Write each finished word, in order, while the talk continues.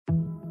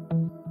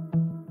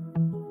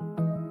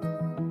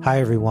Hi,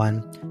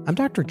 everyone. I'm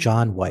Dr.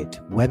 John White,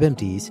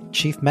 WebMD's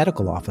Chief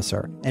Medical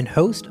Officer and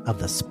host of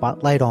the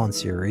Spotlight On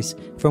series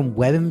from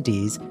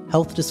WebMD's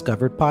Health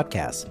Discovered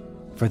podcast.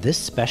 For this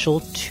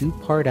special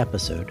two-part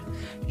episode,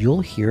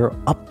 you'll hear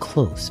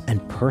up-close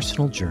and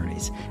personal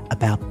journeys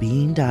about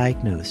being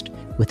diagnosed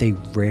with a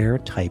rare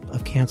type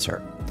of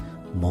cancer,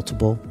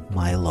 multiple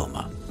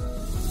myeloma.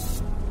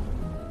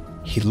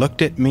 He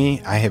looked at me.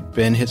 I have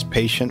been his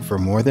patient for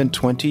more than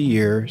 20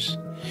 years,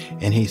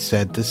 and he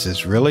said, "This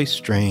is really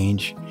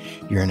strange.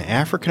 You're an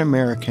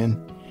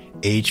African-American,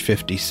 age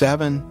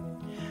 57.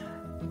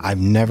 I've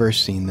never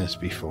seen this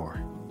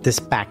before." This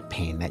back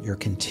pain that you're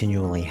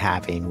continually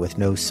having with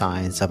no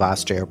signs of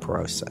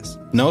osteoporosis.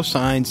 No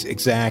signs,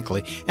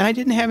 exactly. And I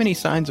didn't have any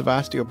signs of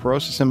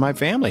osteoporosis in my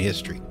family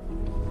history.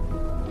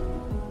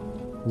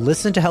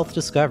 Listen to Health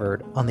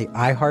Discovered on the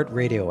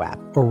iHeartRadio app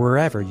or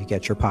wherever you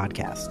get your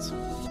podcasts.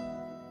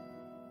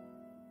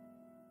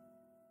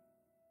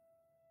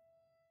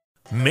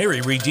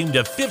 Mary redeemed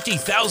a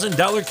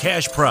 $50,000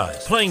 cash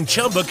prize playing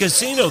Chumba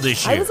Casino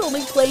this year. I was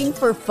only playing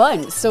for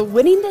fun, so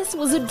winning this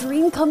was a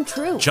dream come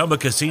true. Chumba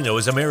Casino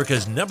is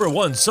America's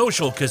 #1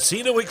 social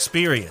casino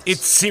experience.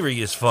 It's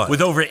serious fun.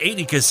 With over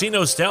 80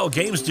 casino-style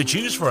games to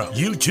choose from,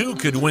 you too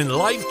could win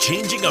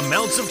life-changing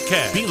amounts of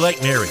cash. Be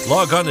like Mary.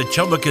 Log on to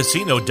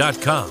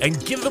ChumbaCasino.com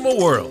and give them a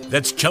whirl.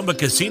 That's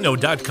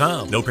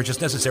ChumbaCasino.com. No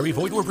purchase necessary.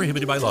 Void or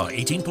prohibited by law.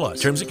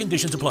 18+. Terms and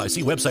conditions apply.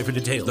 See website for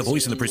details. The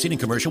voice in the preceding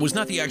commercial was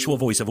not the actual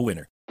voice of a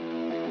winner.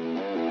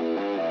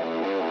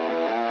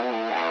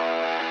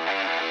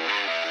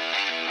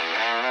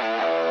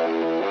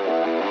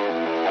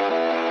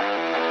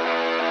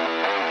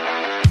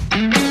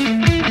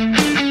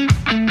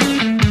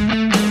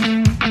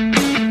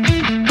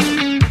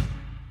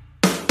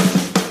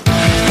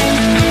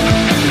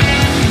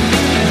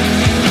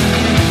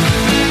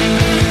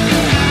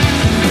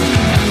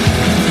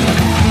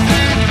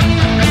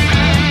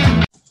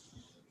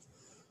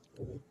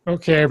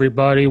 Okay,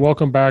 everybody,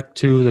 welcome back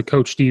to the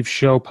Coach Steve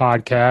Show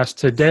podcast.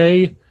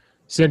 Today,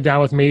 sitting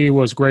down with me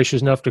was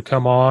gracious enough to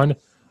come on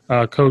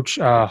Coach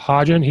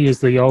Hodgin. He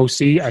is the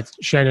OC at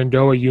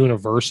Shenandoah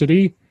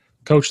University.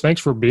 Coach, thanks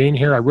for being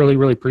here. I really,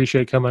 really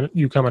appreciate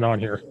you coming on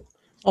here.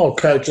 Oh,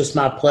 Coach, it's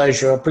my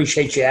pleasure. I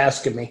appreciate you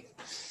asking me.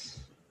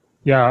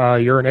 Yeah,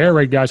 you're an air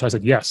raid guy, so I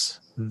said yes.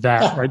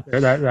 That right there,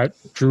 that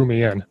drew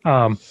me in.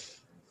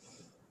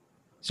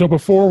 So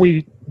before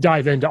we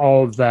dive into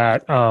all of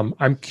that,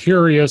 I'm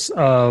curious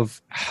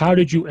of how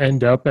did you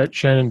end up at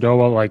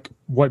Shenandoah? Like,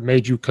 what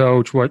made you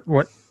coach? What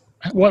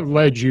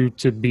led you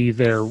to be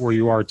there where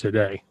you are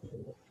today?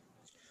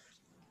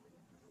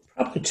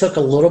 Probably took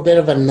a little bit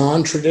of a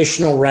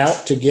non-traditional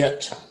route to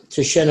get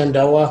to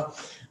Shenandoah.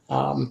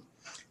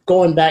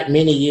 Going back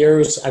many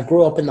years, I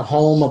grew up in the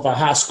home of a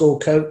high school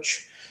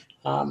coach.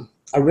 I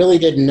really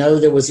didn't know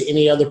there was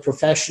any other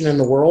profession in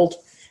the world.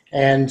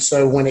 And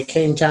so when it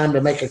came time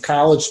to make a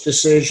college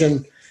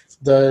decision,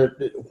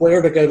 where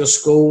to go to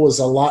school was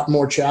a lot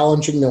more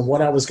challenging than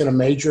what I was going to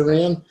major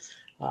in.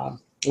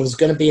 It was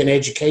going to be an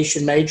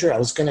education major. I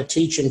was going to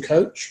teach and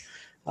coach.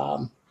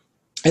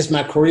 As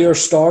my career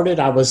started,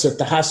 I was at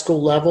the high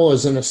school level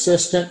as an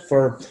assistant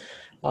for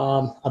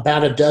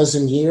about a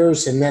dozen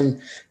years, and then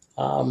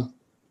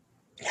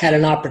had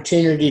an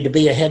opportunity to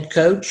be a head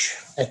coach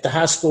at the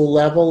high school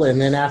level. And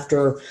then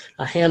after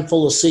a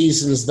handful of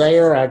seasons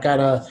there, I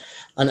got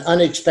an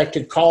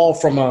unexpected call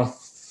from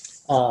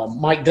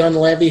Mike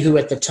Dunleavy, who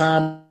at the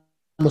time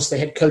was the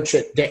head coach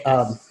at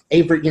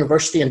Averett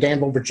University in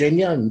Danville,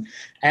 Virginia, and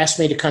asked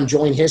me to come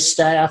join his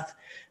staff.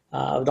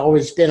 I've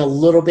always been a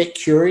little bit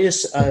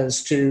curious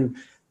as to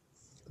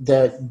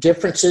the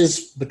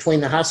differences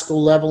between the high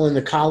school level and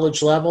the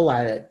college level.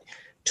 I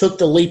took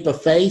the leap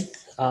of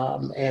faith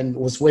and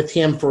was with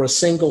him for a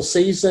single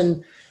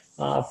season.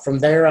 From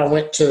there, I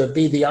went to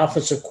be the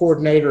offensive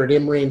coordinator at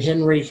Emory and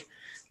Henry,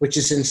 which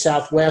is in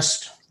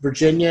Southwest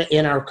Virginia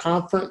in our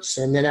conference.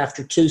 And then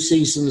after 2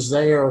 seasons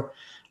there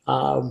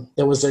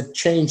was a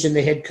change in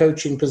the head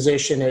coaching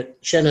position at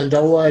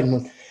Shenandoah. And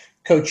when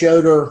Coach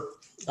Yoder,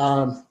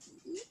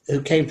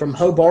 who came from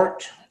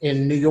Hobart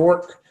in New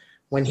York,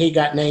 when he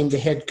got named the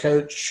head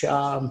coach,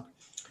 our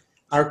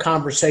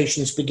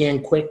conversations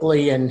began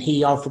quickly, and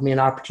he offered me an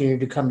opportunity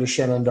to come to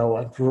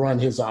Shenandoah to run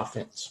his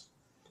offense.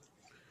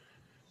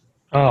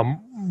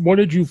 What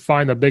did you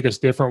find the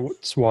biggest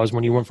difference was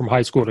when you went from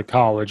high school to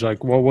college?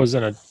 Like, was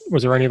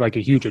there any like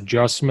a huge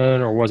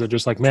adjustment, or was it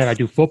just like, man, I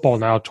do football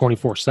now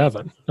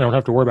 24/7. I don't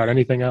have to worry about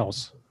anything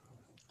else?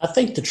 I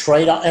think the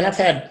trade-off, and I've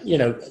had,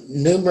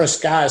 numerous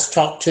guys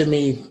talk to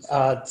me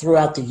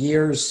throughout the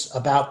years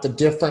about the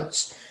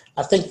difference.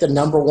 I think the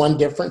number one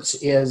difference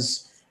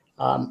is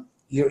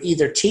you're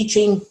either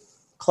teaching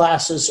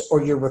classes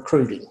or you're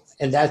recruiting,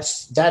 and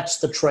that's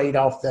the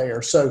trade-off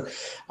there. So,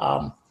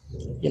 I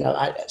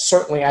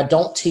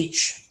don't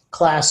teach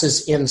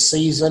classes in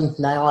season.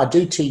 Now I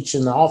do teach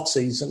in the off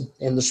season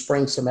in the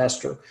spring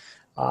semester.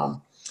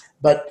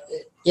 But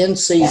in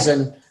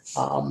season,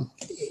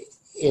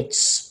 it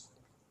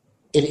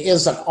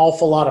is an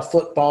awful lot of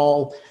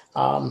football.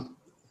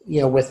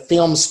 with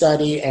film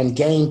study and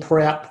game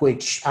prep,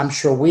 which I'm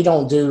sure we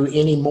don't do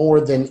any more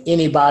than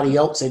anybody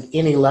else at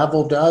any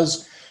level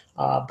does.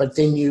 But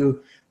then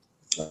you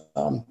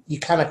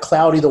kind of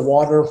cloudy the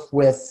water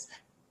with,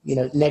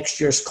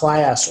 next year's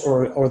class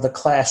or the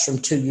class from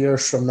 2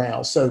 years from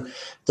now. So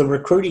the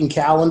recruiting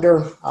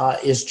calendar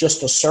is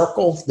just a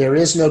circle. There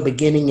is no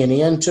beginning and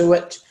end to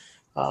it.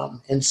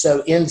 And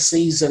so in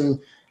season,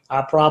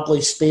 I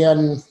probably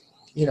spend,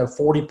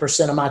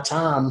 40% of my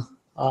time,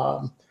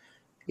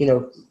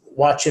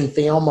 watching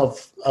film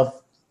of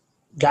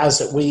guys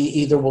that we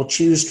either will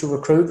choose to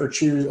recruit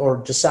or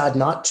decide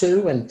not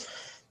to. And,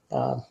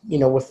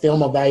 with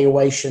film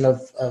evaluation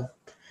of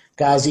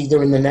guys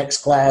either in the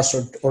next class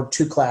or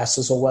 2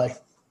 classes away.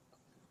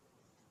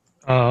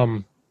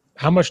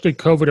 How much did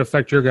COVID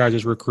affect your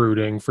guys'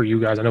 recruiting for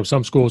you guys? I know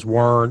some schools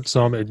weren't,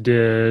 some it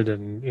did,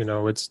 and,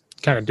 it's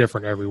kind of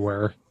different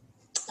everywhere.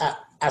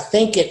 I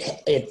think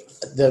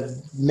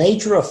the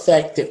major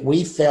effect that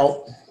we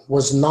felt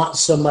was not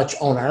so much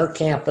on our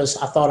campus.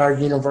 I thought our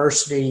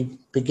university,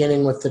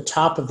 beginning with the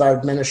top of our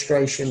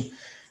administration,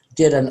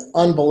 did an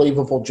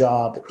unbelievable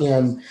job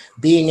in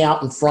being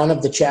out in front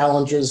of the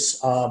challenges.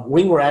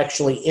 We were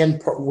actually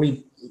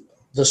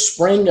the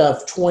spring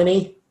of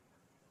 20,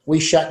 we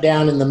shut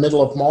down in the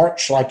middle of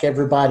March like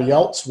everybody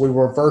else. We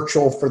were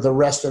virtual for the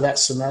rest of that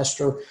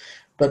semester.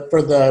 But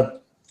for the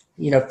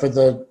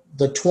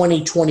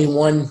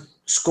 2021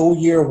 school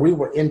year, we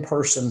were in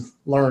person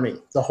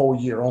learning the whole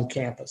year on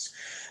campus.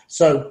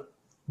 So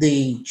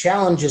the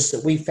challenges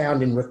that we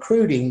found in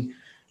recruiting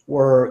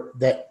were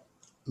that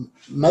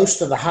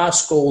most of the high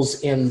schools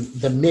in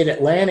the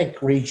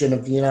mid-Atlantic region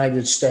of the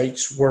United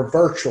States were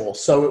virtual.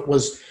 So it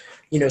was,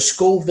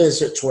 school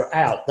visits were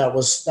out. That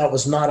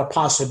was not a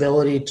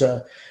possibility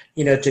to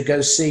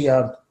go see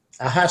a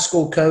high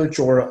school coach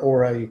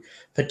or a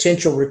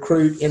potential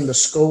recruit in the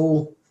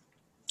school.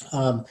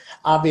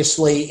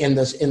 Obviously in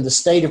the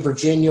state of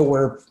Virginia,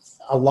 where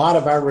a lot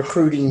of our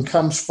recruiting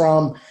comes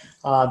from,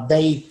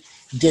 they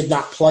did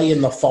not play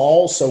in the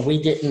fall. So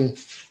we didn't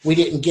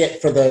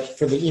get for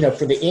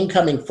the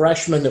incoming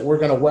freshmen that we're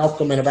going to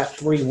welcome in about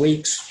 3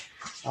 weeks.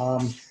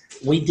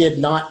 We did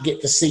not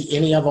get to see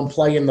any of them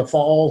play in the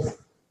fall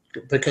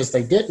because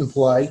they didn't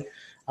play.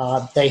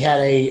 They had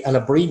an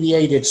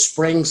abbreviated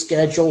spring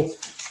schedule.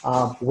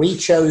 We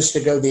chose to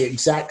go the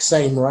exact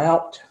same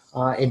route.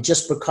 And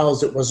just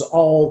because it was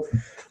all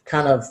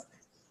kind of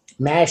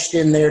mashed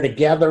in there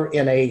together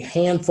in a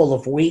handful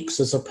of weeks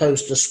as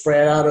opposed to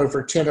spread out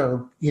over 10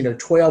 or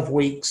 12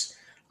 weeks,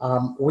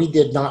 we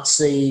did not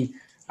see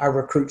our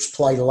recruits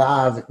play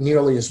live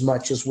nearly as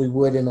much as we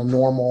would in a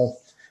normal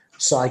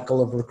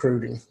cycle of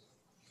recruiting.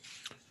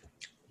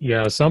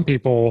 Yeah, some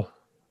people,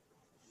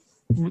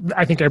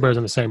 I think everybody's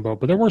in the same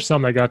boat, but there were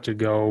some that got to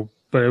go,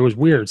 but it was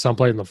weird. Some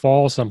played in the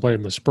fall, some played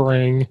in the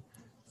spring.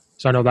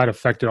 So I know that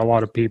affected a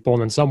lot of people.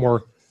 And then some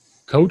were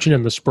coaching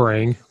in the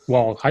spring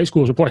while high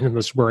schools were playing in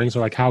the spring.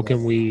 So how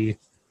can we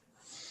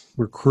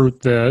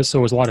recruit this? So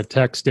it was a lot of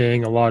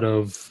texting, a lot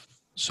of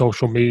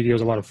social media, a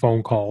lot of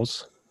phone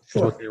calls.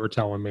 Sure. Is what they were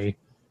telling me.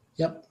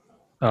 Yep.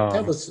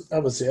 That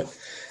was it.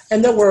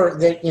 And there were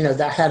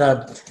that had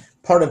a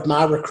part of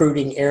my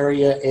recruiting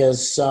area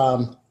is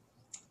I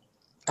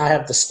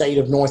have the state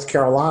of North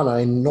Carolina.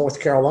 In North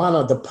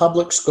Carolina, the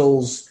public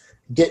schools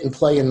didn't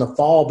play in the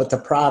fall, but the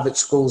private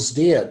schools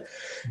did.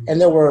 And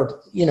there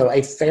were,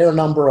 a fair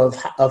number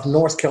of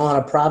North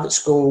Carolina private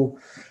school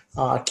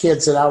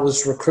kids that I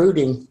was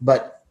recruiting,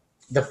 but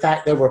the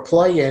fact they were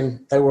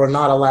playing, they were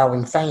not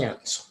allowing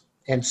fans.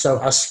 And so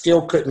I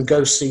still couldn't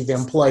go see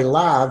them play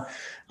live.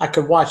 I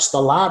could watch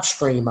the live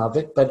stream of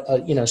it, but,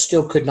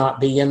 still could not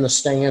be in the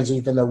stands,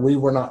 even though we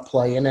were not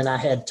playing. And I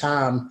had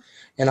time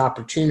and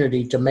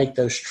opportunity to make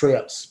those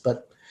trips.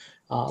 But,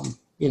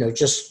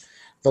 just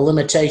the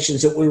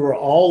limitations that we were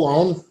all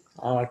on,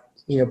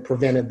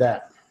 prevented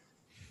that.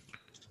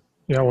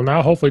 Yeah, well,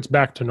 now hopefully it's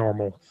back to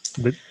normal.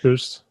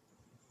 There's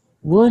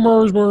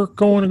rumors we're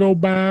going to go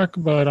back,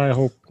 but I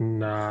hope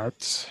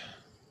not.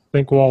 I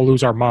think we'll all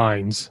lose our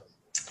minds.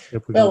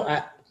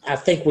 I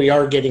think we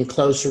are getting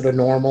closer to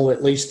normal,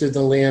 at least through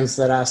the lens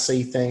that I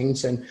see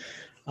things. And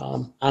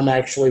I'm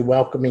actually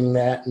welcoming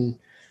that and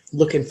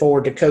looking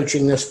forward to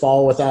coaching this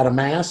fall without a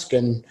mask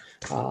and,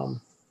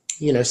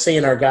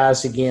 seeing our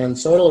guys again.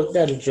 So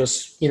that'll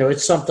just,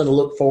 it's something to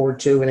look forward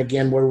to. And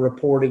again, we're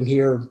reporting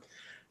here,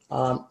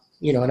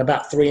 in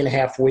about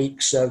 3.5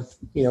 weeks. So,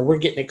 we're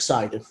getting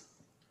excited.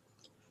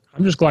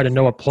 I'm just glad to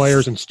know what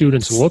players and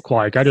students look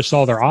like. I just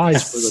saw their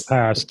eyes for the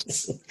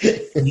past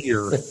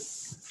year.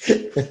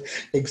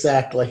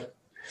 Exactly.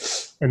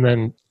 And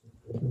then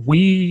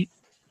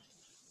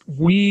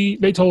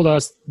they told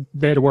us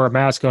they had to wear a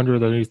mask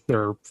underneath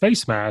their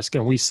face mask,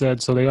 and we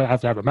said so they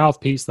have to have a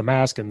mouthpiece, the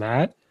mask, and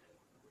that.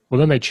 Well,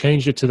 then they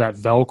changed it to that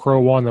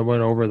Velcro one that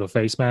went over the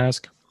face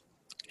mask.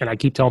 And I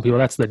keep telling people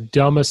that's the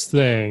dumbest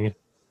thing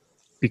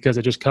because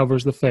it just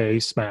covers the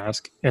face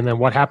mask. And then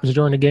what happens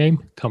during the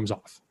game comes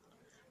off.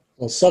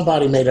 Well,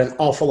 somebody made an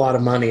awful lot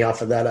of money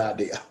off of that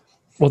idea.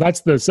 Well,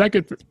 that's the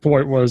second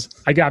point was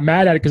I got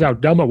mad at it because how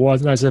dumb it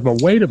was. And I said,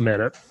 but wait a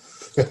minute.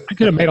 I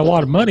could have made a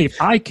lot of money if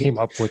I came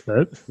up with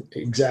it.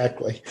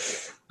 Exactly.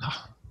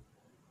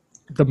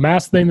 The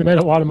mask thing, they made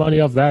a lot of money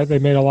off that. They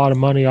made a lot of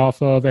money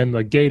off of, and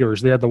the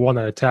gaiters, they had the one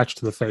that attached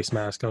to the face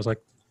mask. I was like,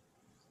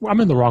 well, I'm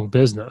in the wrong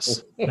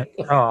business. That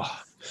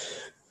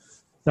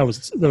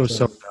was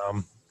so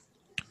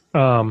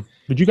dumb.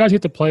 Did you guys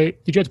get to play?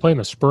 Did you have to play in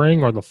the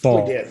spring or the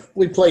fall? We did.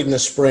 We played in the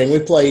spring. We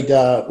played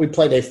a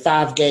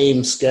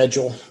 5-game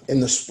schedule in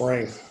the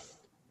spring.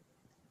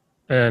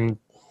 And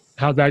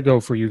how'd that go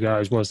for you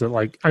guys? Was it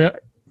like,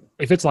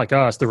 if it's like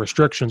us, the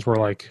restrictions were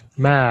like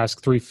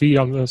mask, 3 feet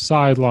on the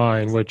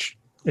sideline, which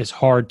is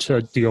hard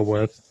to deal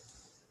with.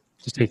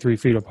 To stay 3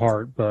 feet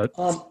apart, but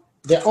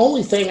the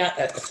only thing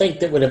I think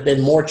that would have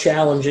been more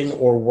challenging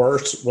or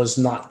worse was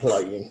not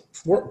playing.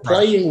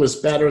 Playing was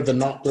better than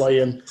not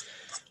playing,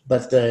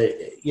 but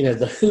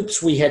the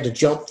hoops we had to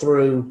jump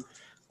through,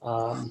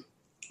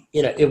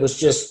 it was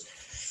just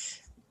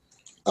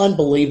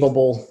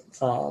unbelievable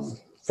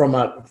from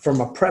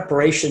a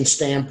preparation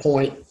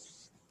standpoint.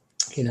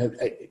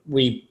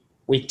 We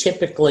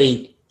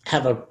typically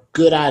have a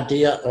good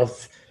idea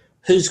of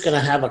who's going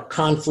to have a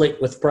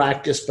conflict with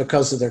practice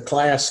because of their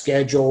class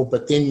schedule,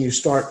 but then you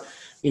start,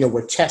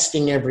 we're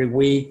testing every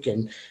week,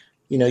 and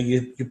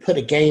you put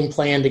a game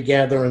plan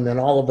together, and then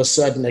all of a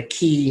sudden a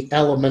key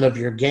element of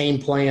your game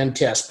plan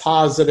tests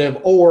positive,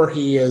 or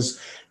he is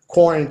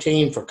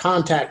quarantined for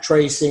contact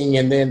tracing,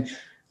 and then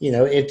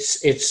it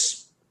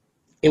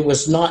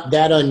was not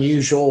that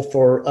unusual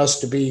for us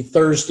to be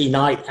Thursday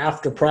night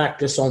after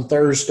practice on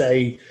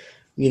Thursday,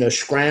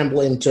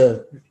 scrambling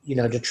to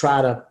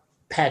try to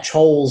patch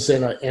holes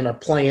in a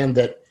plan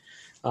that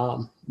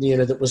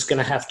that was going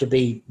to have to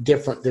be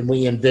different than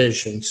we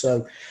envisioned.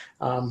 So,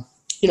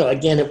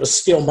 again, it was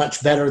still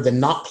much better than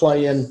not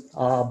playing,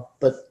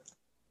 but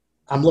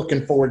I'm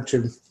looking forward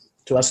to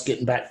us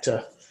getting back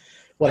to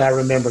what I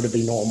remember to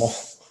be normal.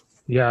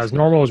 Yeah, as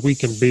normal as we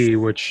can be,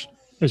 which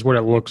is what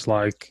it looks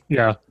like.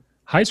 Yeah.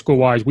 High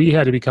school-wise, we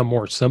had to become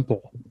more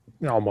simple,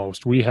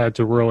 almost. We had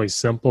to really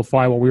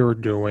simplify what we were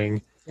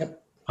doing.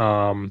 Yep.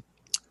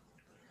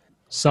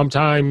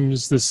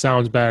 Sometimes this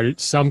sounds bad.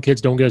 Some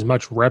kids don't get as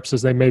much reps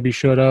as they maybe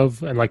should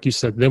have. And like you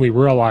said, then we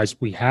realized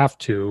we have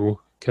to,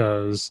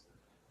 because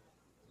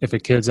if a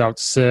kid's out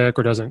sick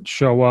or doesn't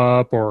show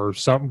up or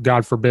something,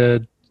 God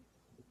forbid,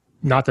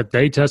 not that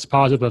they test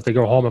positive, but if they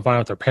go home and find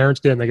out their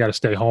parents did and they got to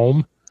stay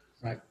home,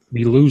 right,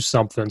 we lose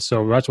something.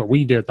 So that's what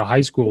we did at the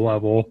high school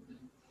level.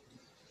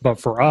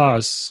 But for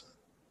us,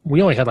 we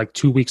only had like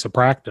 2 weeks of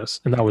practice,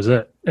 and that was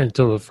it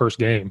until the first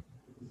game.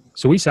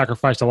 So we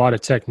sacrificed a lot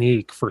of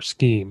technique for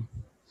scheme,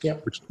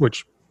 yep,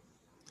 which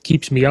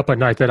keeps me up at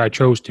night that I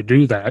chose to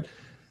do that.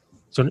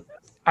 So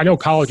I know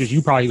colleges,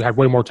 you probably had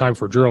way more time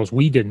for drills.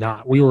 We did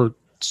not. We were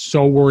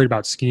so worried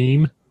about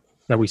scheme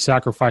that we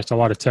sacrificed a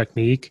lot of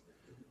technique.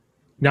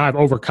 Now I've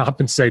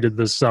overcompensated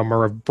this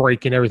summer of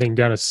breaking everything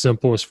down as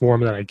simplest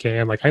form that I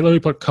can. Like I literally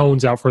put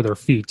cones out for their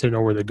feet to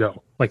know where to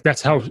go. Like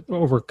that's how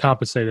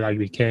overcompensated I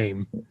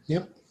became.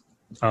 Yep.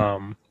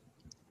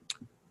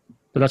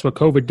 But that's what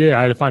COVID did.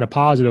 I had to find a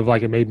positive.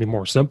 Like it made me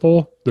more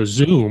simple. The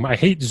Zoom, I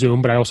hate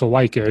Zoom, but I also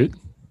like it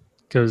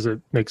because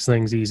it makes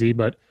things easy.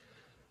 But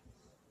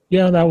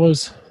yeah, that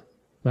was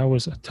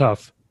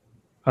tough.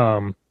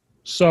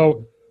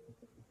 So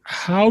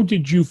how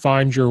did you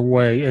find your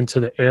way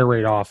into the air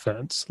raid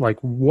offense? Like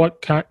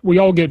we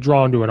all get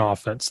drawn to an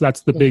offense.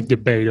 That's the big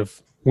debate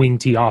of wing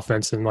tee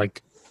offense. And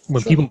like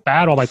when people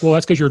battle, like, well,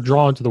 that's because you're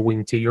drawn to the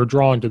wing tee, you're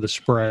drawn to the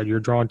spread, you're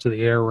drawn to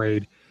the air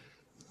raid.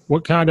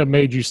 What kind of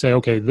made you say,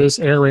 okay, this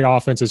air raid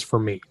offense is for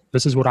me?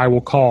 This is what I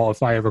will call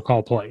if I ever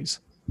call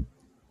plays.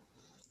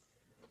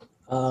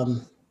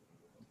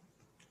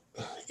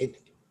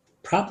 It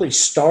probably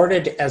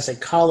started as a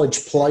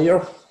college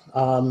player.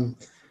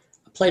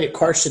 Played at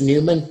Carson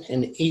Newman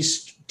in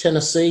East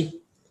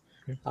Tennessee.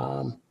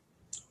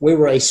 We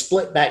were a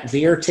split back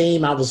veer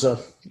team. I was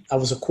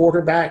a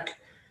quarterback,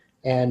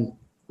 and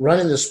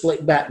running the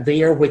split back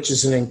veer, which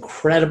is an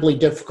incredibly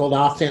difficult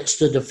offense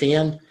to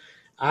defend,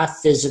 I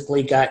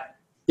physically got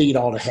beat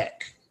all to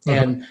heck.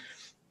 And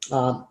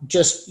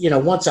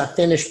once I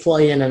finished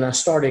playing and I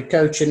started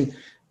coaching,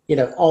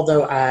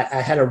 although I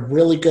had a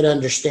really good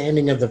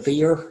understanding of the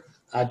veer,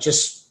 I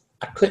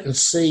couldn't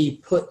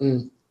see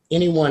putting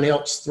anyone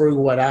else through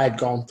what I had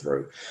gone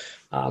through.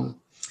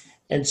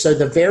 And so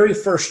the very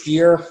first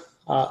year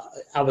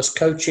I was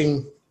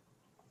coaching,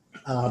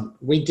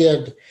 we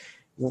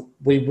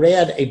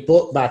read a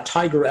book by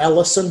Tiger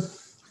Ellison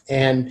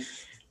and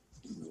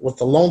with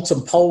the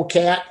Lonesome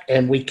Polecat,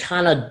 and we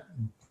kind of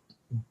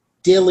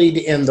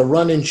dillied in the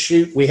run and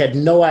shoot. We had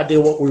no idea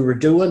what we were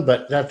doing,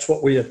 but that's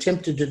what we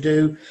attempted to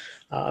do.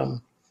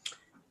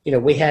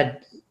 We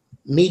had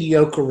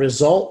mediocre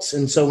results.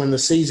 And so when the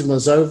season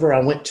was over, I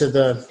went to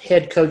the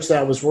head coach that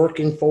I was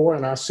working for,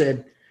 and I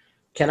said,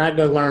 can I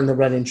go learn the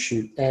run and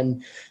shoot?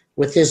 And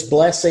with his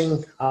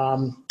blessing,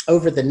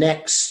 over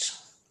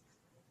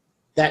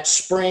that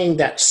spring,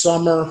 that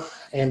summer,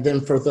 and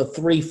then for the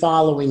 3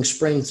 following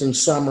springs and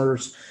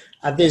summers,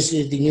 I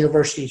visited the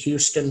University of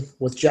Houston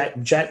with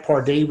Jack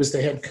Pardee was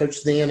the head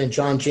coach then, and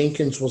John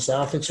Jenkins was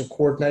the offensive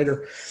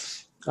coordinator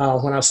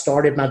when I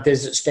started my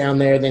visits down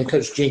there. Then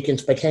Coach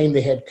Jenkins became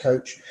the head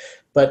coach.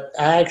 But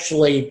I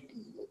actually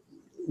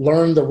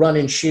learned the run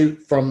and shoot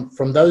from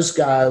those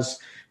guys,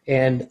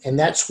 and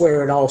that's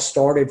where it all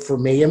started for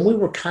me. And we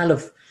were kind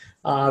of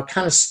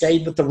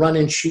stayed with the run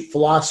and shoot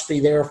philosophy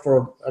there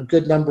for a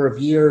good number of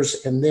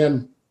years. And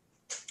then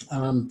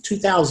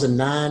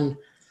 2009,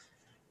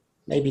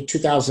 maybe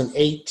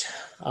 2008,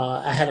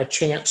 I had a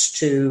chance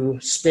to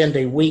spend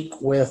a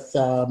week with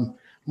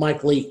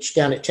Mike Leach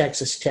down at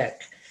Texas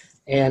Tech.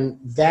 And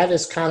that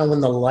is kind of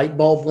when the light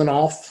bulb went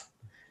off.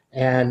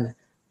 And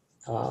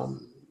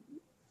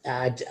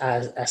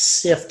I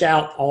sift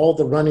out all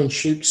the run and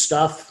shoot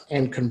stuff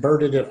and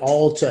converted it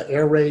all to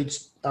air raid,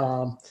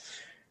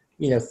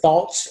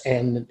 thoughts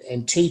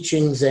and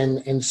teachings.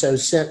 And so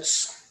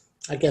since,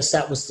 I guess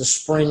that was the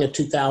spring of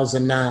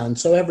 2009.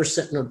 So ever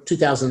since, no,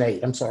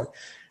 2008, I'm sorry.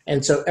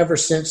 And so ever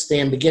since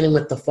then, beginning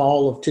with the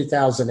fall of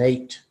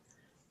 2008,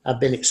 I've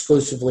been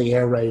exclusively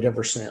air raid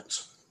ever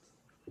since.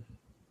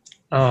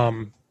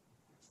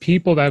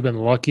 People that have been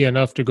lucky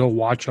enough to go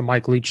watch a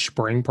Mike Leach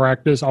spring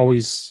practice,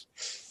 always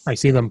I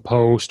see them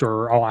post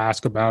or I'll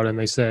ask about it, and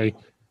they say,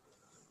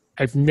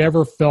 I've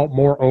never felt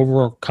more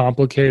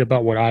overcomplicated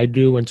about what I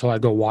do until I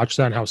go watch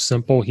that and how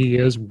simple he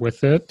is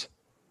with it.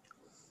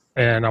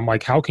 And I'm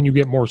like, how can you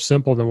get more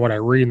simple than what I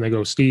read? And they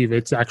go, Steve,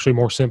 it's actually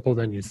more simple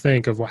than you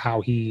think of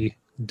how he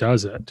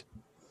does it.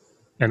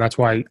 And that's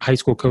why high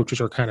school coaches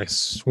are kind of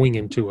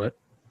swinging to it,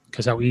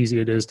 because how easy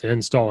it is to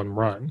install and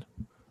run.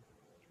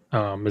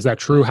 Is that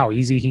true, how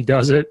easy he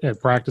does it at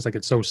practice? Like,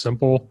 it's so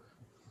simple?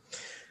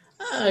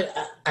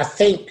 I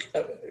think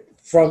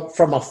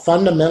from a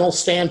fundamental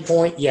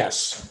standpoint,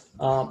 yes.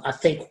 I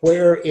think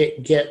where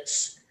it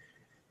gets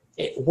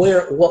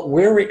what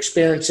we're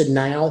experiencing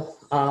now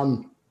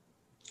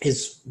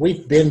is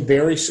we've been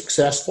very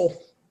successful.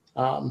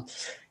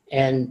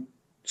 And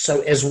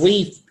so as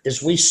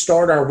we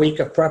start our week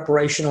of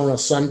preparation on a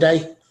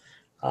Sunday,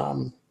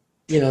 and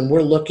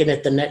we're looking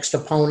at the next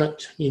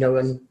opponent,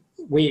 and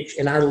we,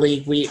 in our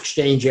league, we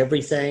exchange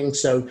everything.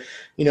 So,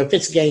 if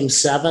it's game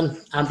 7,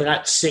 I've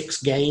got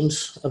 6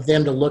 games of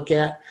them to look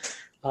at.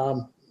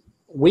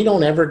 We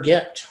don't ever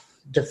get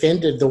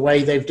defended the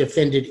way they've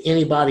defended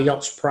anybody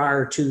else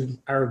prior to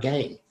our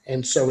game.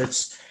 And so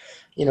it's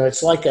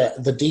like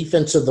the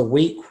defense of the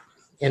week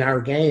in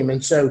our game.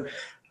 And so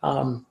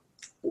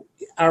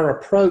our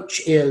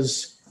approach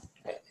is,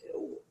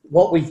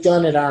 what we've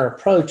done in our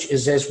approach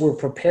is, as we're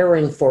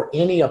preparing for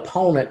any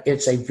opponent,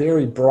 it's a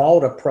very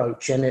broad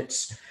approach. And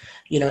it's,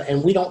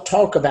 and we don't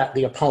talk about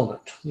the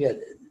opponent.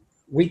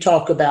 We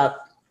talk about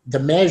the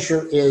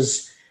measure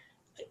is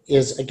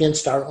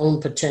against our own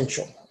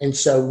potential. And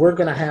so we're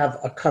going to have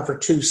a cover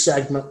 2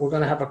 segment. We're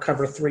going to have a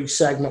cover 3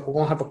 segment. We're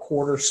going to have a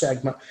quarter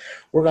segment.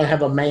 We're going to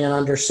have a man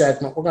under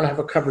segment. We're going to have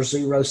a cover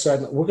 0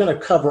 segment. We're going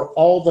to cover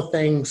all the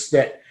things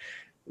that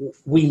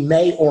we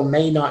may or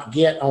may not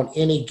get on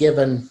any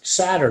given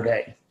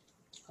Saturday,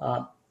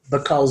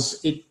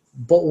 because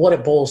what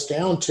it boils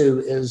down to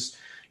is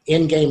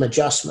in-game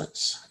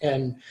adjustments.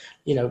 And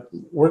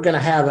we're going to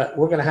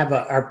have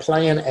our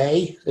plan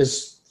A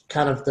is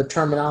kind of the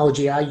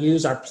terminology I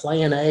use. Our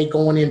plan A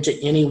going into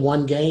any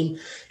one game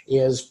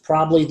is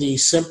probably the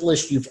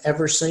simplest you've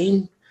ever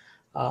seen.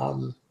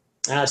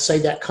 I say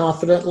that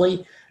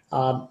confidently.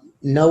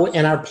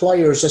 And our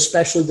players,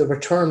 especially the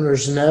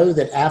returners, know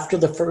that after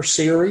the first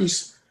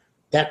series,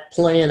 that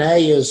plan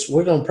A is,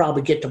 we're going to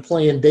probably get to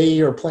plan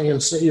B or plan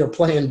C or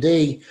plan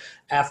D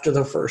after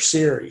the first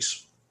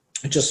series.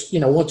 Just,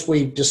 once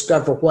we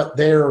discover what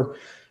their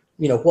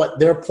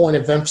point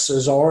of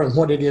emphasis are and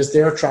what it is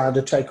they're trying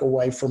to take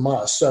away from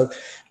us. So,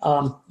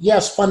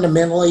 yes,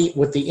 fundamentally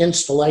with the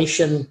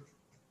installation,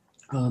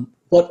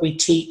 what we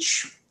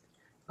teach,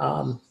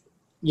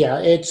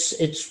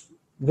 it's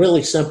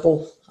really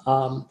simple.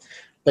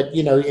 But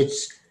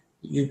it's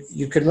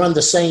you can run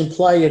the same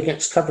play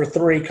against cover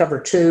 3, cover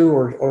 2,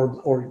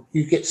 or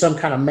you get some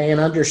kind of man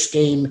under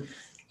scheme,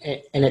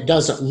 and it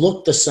doesn't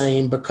look the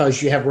same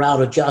because you have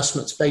route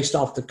adjustments based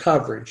off the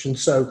coverage. And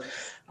so,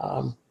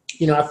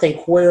 I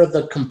think where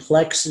the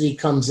complexity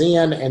comes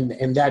in,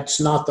 and that's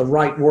not the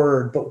right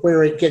word, but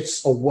where it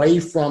gets away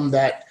from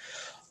that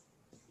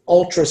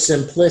ultra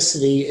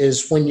simplicity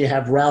is when you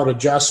have route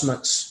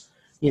adjustments,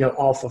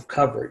 off of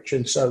coverage.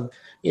 And so,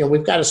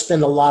 we've got to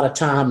spend a lot of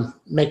time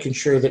making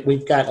sure that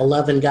we've got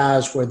 11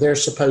 guys where they're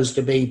supposed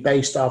to be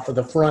based off of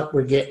the front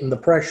we're getting, the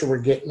pressure we're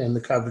getting, and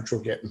the coverage we're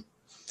getting.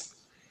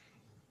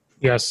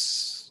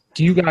 Yes.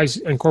 Do you guys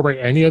incorporate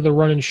any of the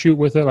run and shoot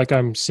with it, like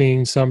I'm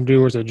seeing some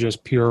do, or is it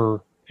just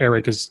pure air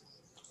raid? Because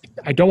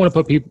I don't want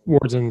to put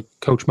words in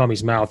Coach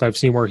Mummy's mouth. I've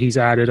seen where he's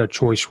added a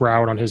choice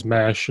route on his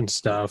mesh and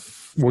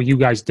stuff. Will you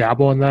guys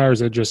dabble in that, or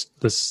is it just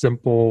the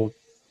simple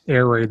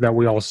air raid that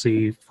we all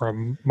see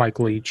from Mike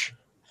Leach?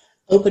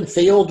 Open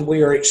field,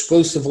 we are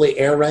exclusively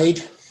air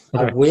raid.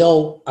 Okay. I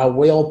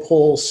will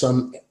pull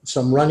some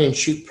run and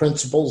shoot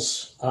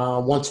principles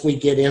once we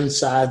get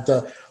inside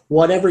the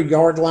whatever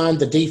yard line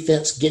the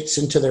defense gets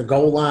into their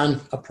goal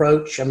line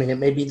approach. I mean, it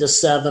may be the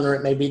 7 or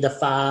it may be the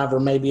 5 or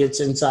maybe it's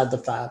inside the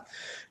 5.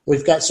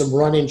 We've got some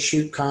run and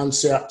shoot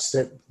concepts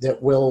that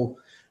will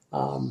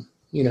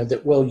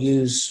that we'll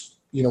use,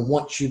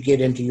 once you get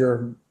into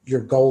your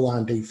goal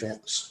line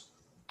defense.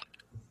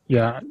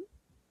 Yeah,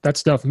 that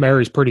stuff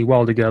marries pretty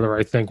well together,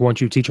 I think,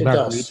 once you teach them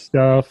how to read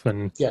stuff.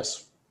 And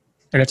yes.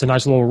 And it's a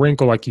nice little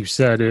wrinkle, like you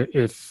said.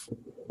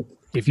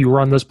 If you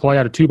run this play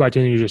out of 2x2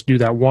 and you just do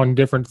that one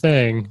different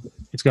thing,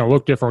 it's going to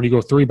look different. When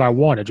you go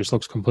 3x1, it just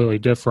looks completely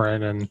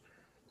different and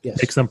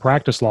makes them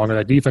practice longer.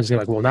 That defense is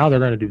like, well, now they're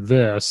going to do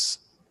this.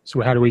 So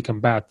how do we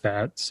combat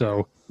that?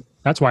 So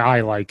that's why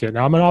I like it.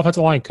 Now, I'm an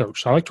offensive line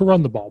coach, so I like to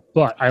run the ball,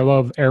 but I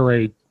love air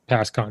raid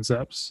pass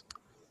concepts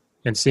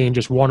and seeing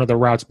just one of the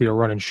routes be a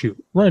run and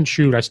shoot. Run and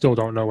shoot, I still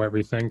don't know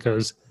everything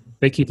because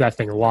they keep that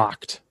thing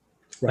locked.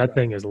 Right. That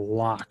thing is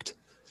locked.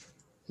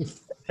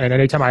 And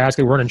anytime I ask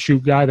a run and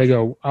shoot guy, they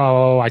go,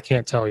 oh, I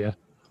can't tell you.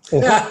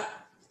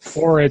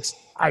 Or it's,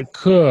 I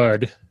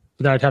could,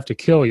 but then I'd have to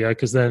kill you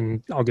because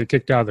then I'll get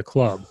kicked out of the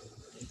club.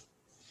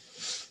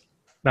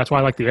 That's why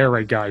I like the air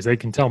raid guys. They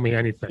can tell me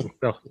anything.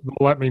 They'll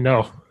let me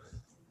know.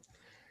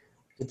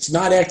 It's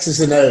not X's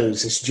and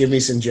O's. It's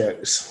Jimmy's and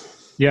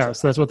Joe's. Yeah,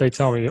 so that's what they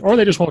tell me. Or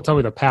they just won't tell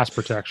me the pass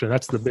protection.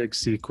 That's the big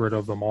secret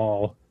of them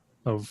all,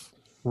 of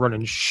run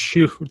and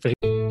shoot.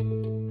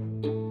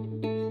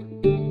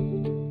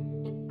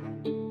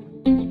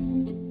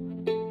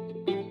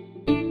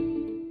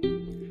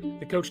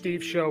 Coach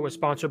Steve Show is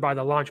sponsored by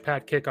the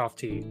Launchpad Kickoff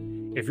Tee.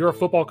 If you're a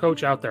football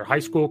coach out there, high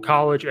school,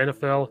 college,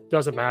 NFL,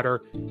 doesn't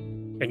matter,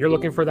 and you're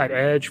looking for that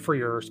edge for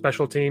your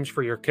special teams,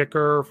 for your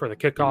kicker, for the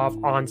kickoff,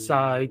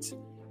 onsides,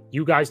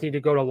 you guys need to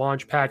go to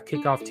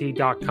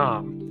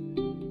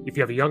launchpadkickoff.com. If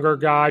you have a younger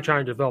guy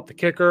trying to develop the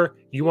kicker,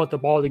 you want the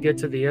ball to get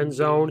to the end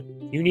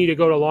zone, you need to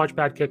go to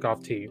Launchpad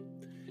Kickoff Tee.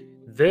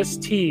 This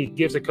tee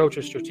gives a coach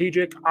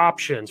strategic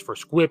options for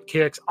squib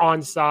kicks,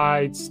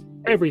 onsides,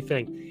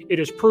 everything. It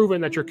is proven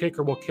that your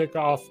kicker will kick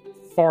off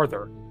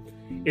farther.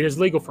 It is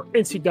legal for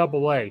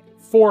NCAA,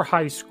 for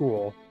high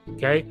school,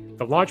 okay?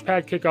 The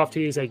Launchpad Kickoff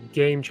Tee is a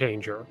game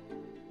changer.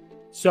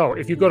 So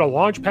if you go to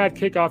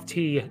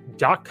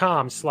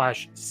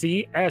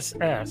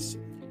launchpadkickoff.com/CSS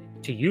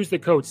to use the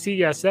code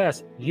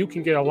CSS, you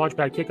can get a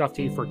Launchpad Kickoff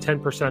Tee for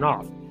 10%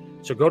 off.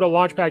 So go to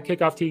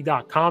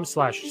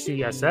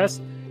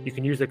launchpadkickoff.com/CSS. You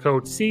can use the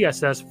code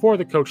CSS for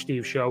the Coach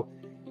Steve Show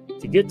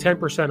to get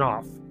 10%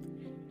 off.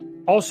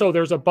 Also,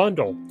 there's a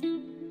bundle.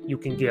 You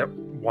can get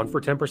 1 for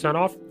 10%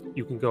 off.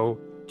 You can go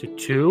to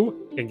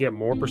 2 and get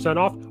more %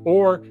 off.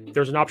 Or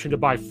there's an option to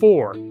buy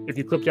 4. If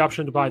you click the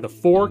option to buy the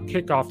 4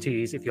 kickoff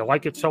tees, if you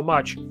like it so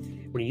much,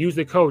 when you use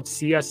the code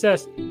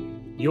CSS,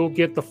 you'll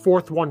get the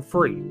 4th one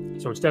free.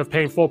 So instead of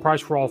paying full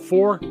price for all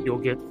 4, you'll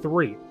get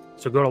 3.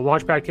 So go to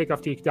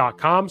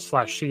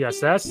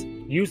launchpadkickoff.com/CSS,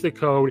 use the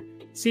code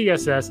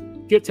CSS,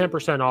 get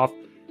 10% off,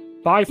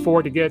 buy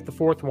 4 to get the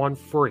 4th one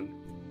free.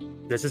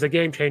 This is a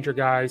game changer,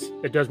 guys.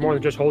 It does more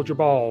than just hold your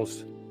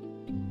balls.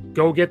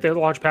 Go get the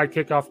Launchpad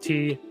Kickoff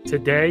Tee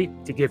today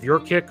to give your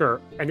kicker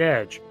an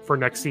edge for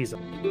next season.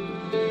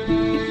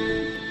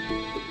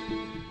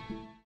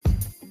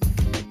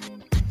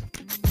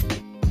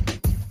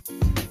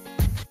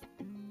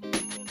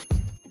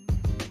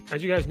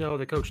 As you guys know,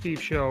 the Coach Steve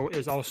Show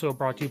is also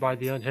brought to you by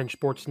the Unhinged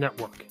Sports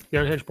Network. The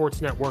Unhinged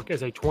Sports Network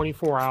is a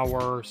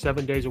 24-hour,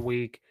 7 days a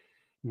week,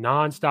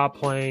 non-stop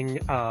playing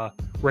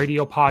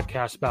radio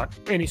podcast about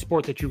any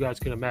sport that you guys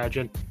can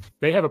imagine.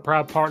 They have a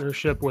proud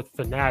partnership with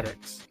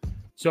Fanatics.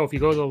 So if you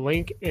go to the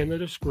link in the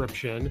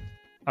description,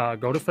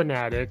 go to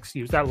Fanatics,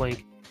 use that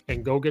link,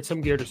 and go get some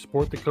gear to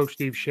support the Coach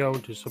Steve Show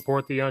and to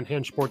support the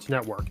Unhinged Sports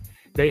Network.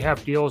 They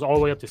have deals all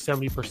the way up to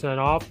 70%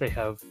 off. They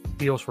have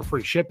deals for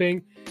free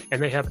shipping,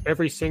 and they have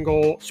every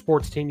single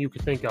sports team you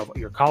could think of.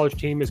 Your college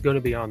team is going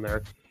to be on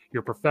there.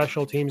 Your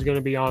professional team is going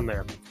to be on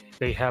there.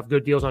 They have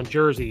good deals on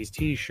jerseys,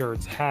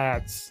 t-shirts,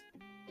 hats,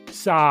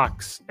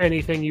 socks,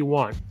 anything you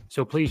want.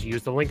 So please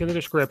use the link in the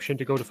description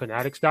to go to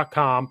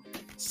fanatics.com.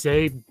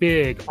 Save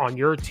big on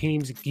your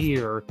team's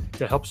gear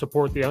to help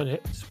support the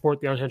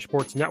Unhinged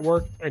Sports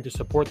Network and to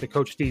support the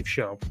Coach Steve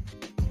Show.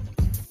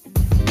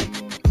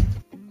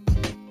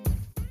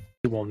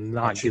 We will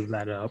not give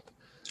that up.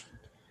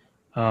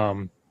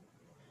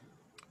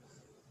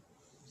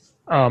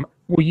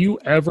 Will you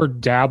ever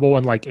dabble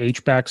in like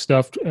H-back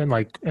stuff and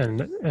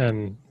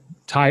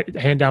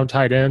hand down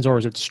tight ends, or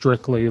is it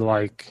strictly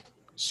like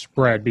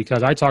spread?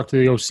 Because I talked to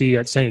the OC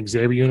at St.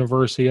 Xavier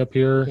University up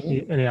here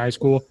in the high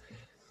school.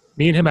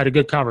 Me and him had a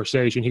good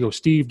conversation. He goes,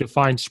 Steve,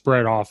 define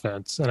spread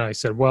offense. And I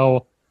said,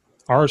 well,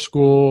 our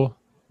school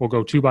will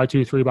go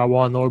 2x2,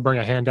 3x1. They'll bring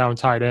a hand down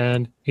tight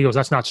end. He goes,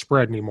 that's not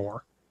spread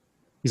anymore.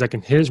 He's like,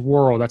 in his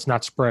world, that's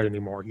not spread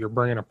anymore. You're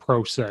bringing a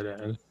pro set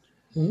in.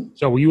 Mm-hmm.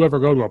 So will you ever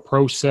go to a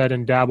pro set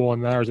and dabble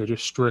in that, or is it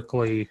just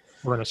strictly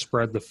we're going to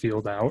spread the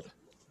field out?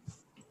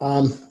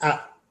 I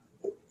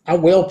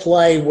will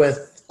play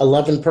with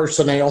 11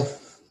 personnel,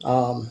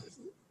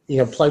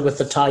 play with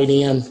the tight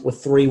end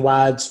with 3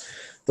 wides.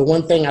 The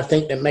one thing I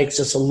think that makes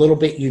us a little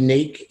bit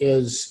unique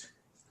is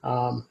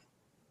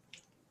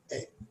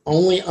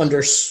only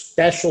under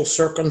special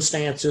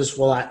circumstances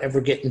will I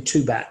ever get in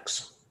two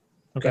backs.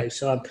 Okay,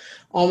 so I'm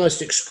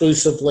almost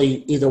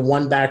exclusively either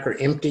one back or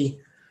empty,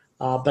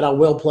 but I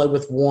will play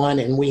with one,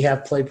 and we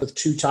have played with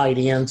two tight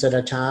ends at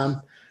a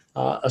time,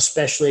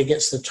 especially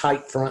against the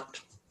tight front.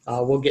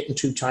 We'll get in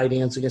two tight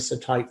ends against the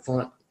tight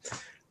front.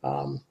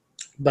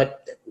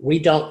 But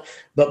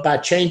by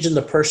changing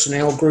the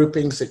personnel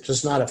groupings, it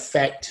does not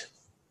affect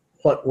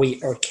what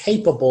we are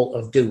capable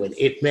of doing.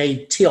 It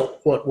may tilt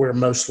what we're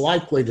most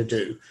likely to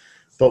do,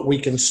 but we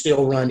can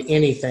still run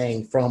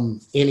anything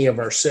from any of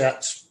our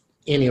sets,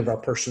 any of our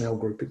personnel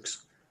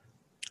groupings.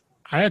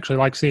 I actually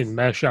like seeing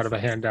mesh out of a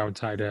hand down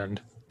tight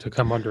end to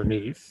come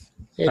underneath.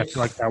 I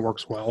feel like that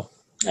works well.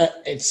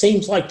 It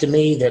seems like to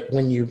me that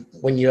when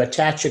you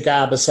attach a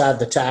guy beside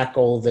the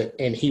tackle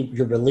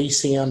you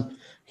release him,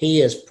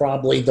 he is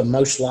probably the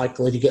most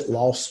likely to get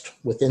lost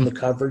within the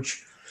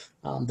coverage.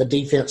 The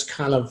defense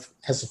kind of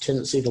has a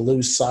tendency to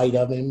lose sight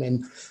of him.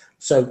 And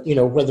so,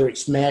 whether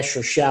it's mesh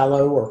or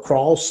shallow or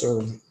cross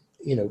or,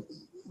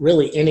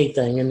 really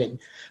anything, and it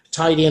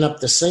tight end up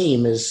the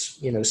seam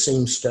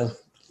seems to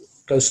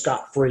go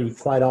scot-free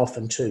quite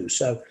often too.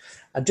 So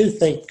I do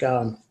think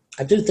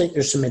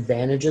there's some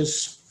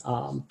advantages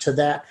to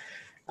that.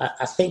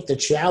 I think the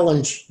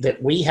challenge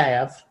that we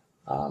have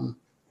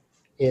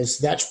is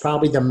that's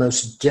probably the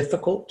most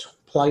difficult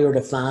player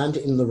to find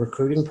in the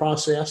recruiting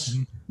process.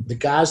 Mm-hmm. The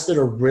guys that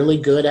are really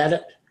good at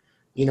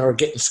it, are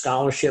getting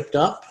scholarshiped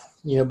up,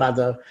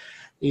 by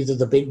either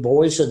the big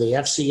boys or the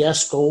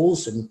FCS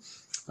schools, and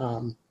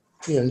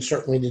and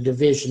certainly the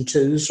Division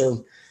IIs are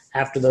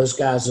after those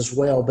guys as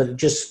well. But it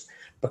just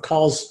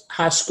because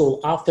high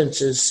school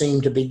offenses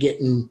seem to be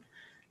getting,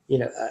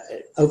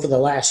 over the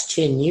last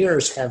 10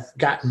 years have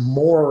gotten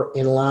more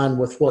in line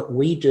with what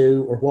we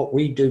do or what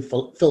we do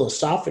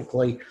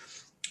philosophically.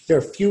 There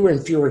are fewer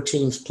and fewer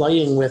teams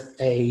playing with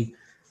a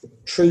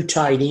true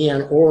tight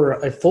end or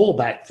a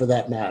fullback for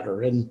that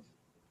matter. And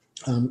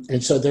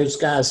so those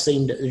guys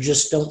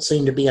just don't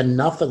seem to be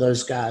enough of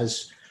those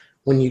guys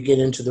when you get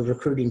into the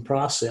recruiting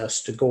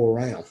process to go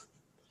around.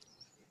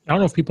 I don't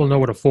know if people know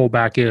what a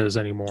fullback is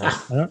anymore.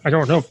 I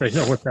don't know if they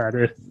know what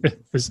that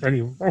is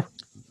anymore.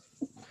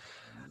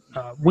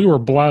 We were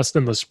blessed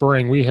in the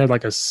spring. We had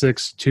like a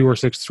 6'2" or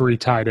 6'3"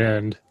 tight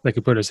end that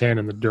could put his hand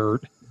in the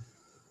dirt.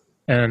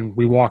 And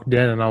we walked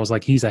in, and I was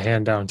like, he's a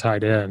hand-down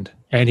tight end.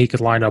 And he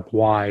could line up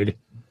wide.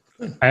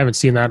 I haven't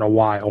seen that in a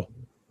while.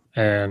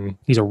 And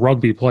he's a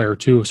rugby player,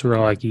 too. So we're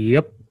like,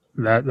 yep,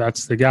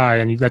 that's the guy.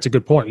 And that's a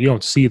good point. You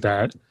don't see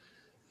that.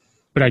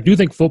 But I do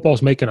think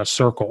football's making a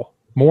circle.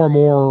 More and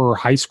more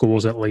high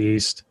schools, at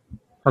least,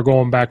 are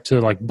going back to,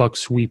 like, buck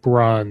sweep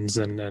runs.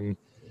 And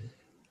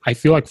I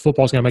feel like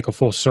football's going to make a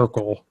full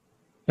circle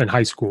in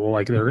high school.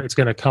 Like, it's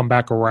going to come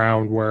back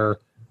around where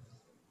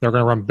they're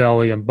going to run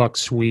belly and buck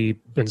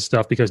sweep and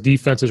stuff because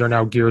defenses are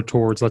now geared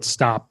towards let's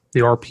stop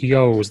the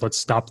RPOs, let's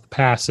stop the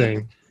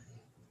passing.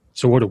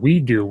 So what do?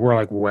 We're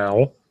like,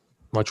 well,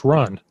 let's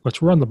run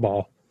the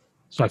ball.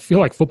 So I feel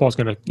like football's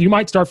going to – you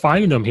might start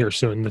finding them here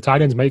soon. The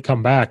tight ends may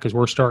come back because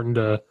we're starting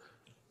to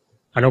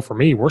 – I know for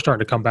me, we're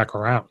starting to come back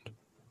around.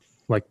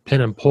 Like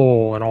pin and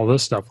pull and all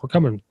this stuff. We're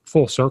coming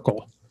full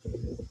circle.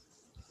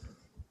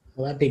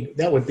 Well,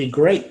 that would be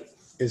great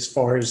as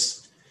far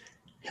as –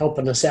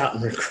 helping us out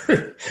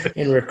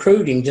in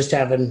recruiting, just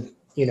having,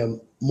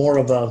 more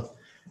of a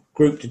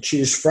group to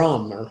choose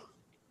from or,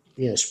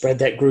 spread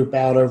that group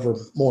out over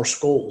more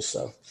schools.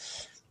 So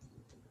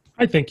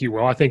I think you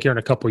will. I think here in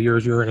a couple of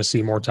years, you're going to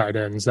see more tight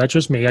ends. That's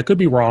just me. I could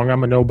be wrong.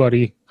 I'm a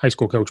nobody high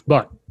school coach,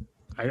 but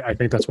I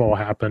think that's what will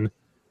happen.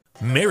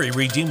 Mary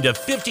redeemed a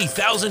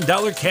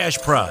 $50,000 cash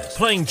prize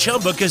playing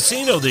Chumba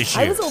Casino this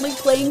year. I was only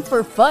playing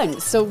for fun,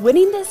 so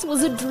winning this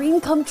was a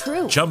dream come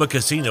true. Chumba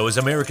Casino is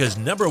America's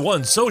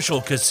 #1 social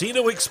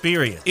casino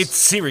experience. It's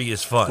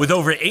serious fun. With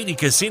over 80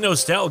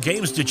 casino-style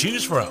games to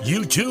choose from,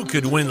 you too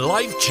could win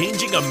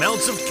life-changing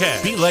amounts of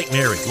cash. Be like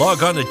Mary.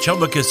 Log on to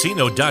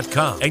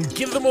ChumbaCasino.com and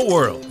give them a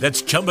whirl.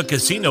 That's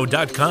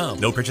ChumbaCasino.com.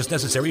 No purchase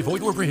necessary.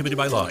 Void or prohibited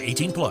by law.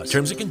 18+.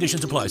 Terms and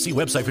conditions apply. See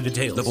website for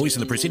details. The voice in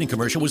the preceding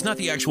commercial was not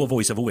the actual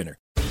voice of a winner.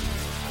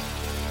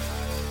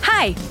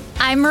 Hi,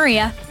 I'm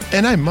Maria.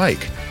 And I'm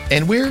Mike.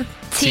 And we're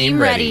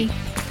Team Ready.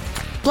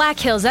 Black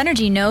Hills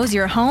Energy knows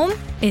your home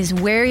is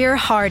where your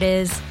heart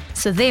is,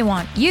 so they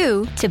want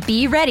you to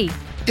be ready.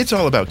 It's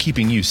all about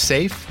keeping you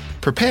safe,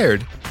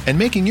 prepared, and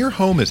making your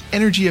home as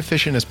energy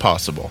efficient as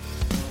possible.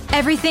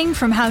 Everything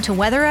from how to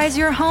weatherize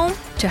your home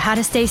to how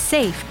to stay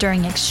safe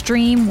during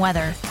extreme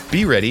weather.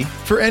 Be ready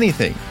for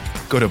anything.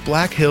 Go to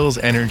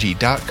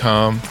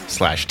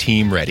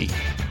blackhillsenergy.com/Team Ready.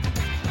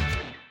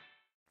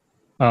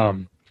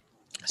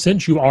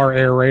 Since you are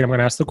air raid, I'm going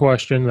to ask the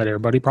question that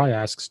everybody probably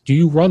asks. Do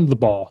you run the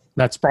ball?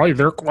 That's probably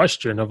their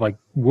question of like,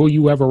 will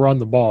you ever run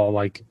the ball?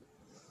 Like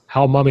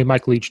how Mummy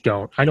Mike Leach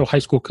don't. I know high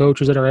school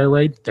coaches that are air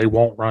raid, they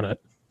won't run it.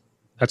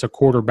 That's a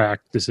quarterback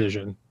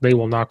decision. They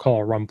will not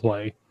call a run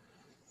play.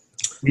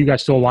 You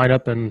guys still line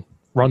up and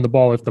run the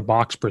ball if the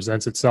box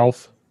presents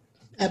itself?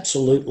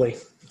 Absolutely.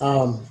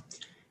 And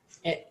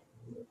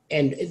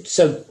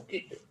so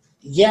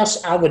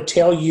yes, I would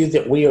tell you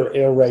that we are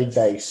air raid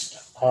based.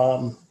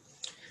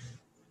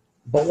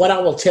 But what I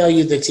will tell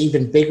you that's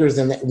even bigger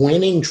than that,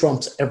 winning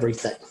trumps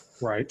everything.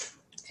 Right.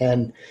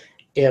 And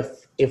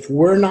if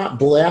we're not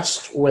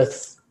blessed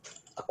with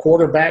a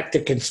quarterback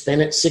that can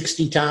spin it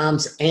 60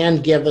 times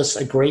and give us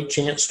a great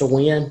chance to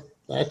win,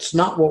 that's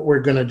not what we're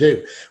going to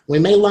do. We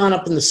may line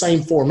up in the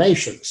same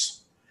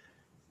formations,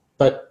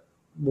 but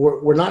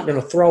we're not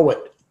going to throw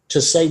it to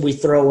say we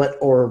throw it,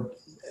 or,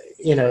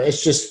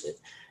 it's just,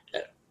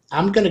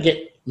 I'm going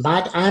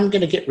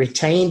to get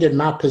retained in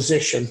my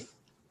position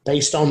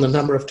based on the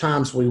number of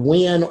times we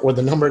win or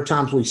the number of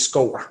times we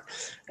score.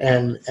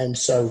 And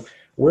so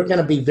we're going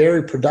to be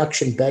very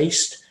production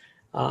based.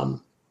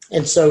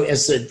 And so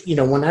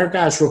when our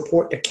guys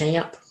report to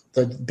camp,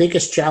 the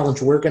biggest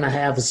challenge we're going to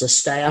have as a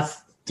staff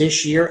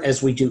this year,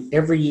 as we do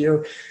every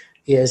year,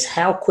 is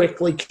how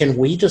quickly can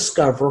we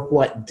discover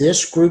what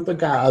this group of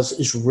guys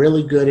is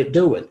really good at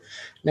doing.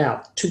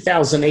 Now,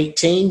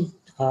 2018,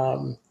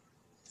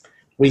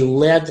 we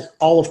led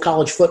all of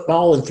college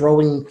football in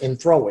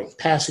throwing,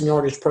 passing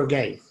yardage per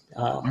game.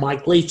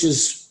 Mike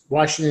Leach's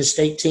Washington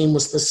State team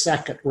was the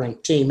second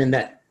ranked team in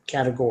that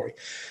category.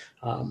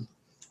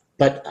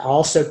 But I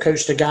also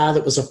coached a guy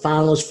that was a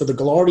finalist for the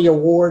Gallardi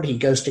Award. He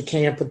goes to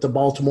camp with the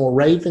Baltimore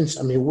Ravens.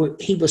 I mean,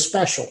 he was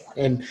special.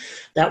 And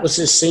that was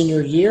his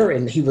senior year.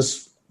 And he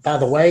was, by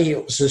the way,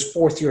 it was his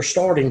fourth year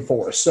starting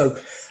for us. So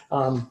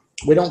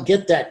we don't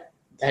get that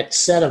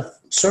set of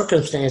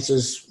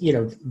circumstances,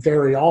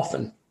 very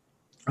often.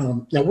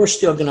 Now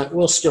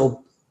we'll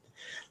still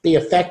be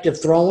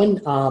effective throwing,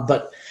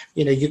 but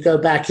you go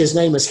back. His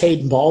name is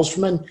Hayden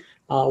Balsman.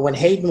 When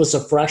Hayden was a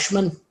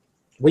freshman,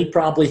 we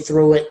probably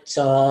threw it,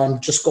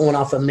 just going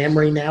off of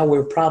memory now,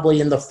 we're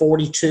probably in the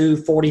 42,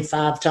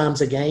 45 times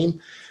a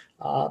game,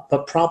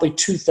 but probably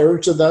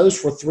 2/3 of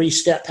those were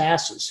 3-step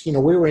passes. We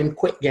were in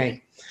quick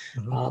game.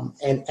 Mm-hmm.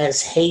 And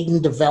as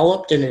Hayden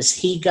developed and as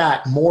he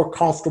got more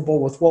comfortable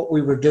with what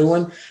we were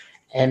doing,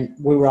 and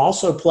we were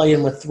also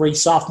playing with 3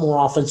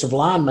 sophomore offensive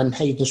linemen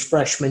Hayden's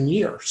freshman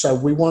year. So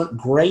we weren't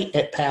great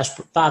at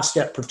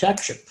 5-step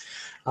protection.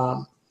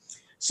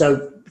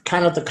 So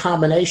kind of the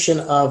combination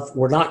of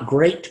we're not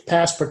great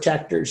pass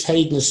protectors.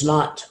 Hayden's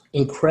not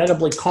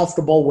incredibly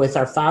comfortable with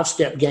our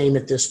 5-step game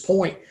at this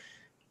point.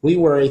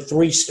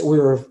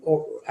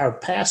 Our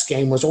pass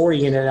game was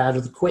oriented out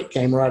of the quick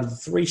game or out of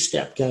the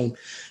 3-step game.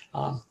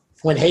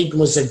 When Hayden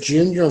was a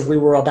junior, we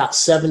were about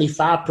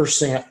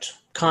 75%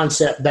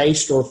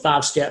 concept-based or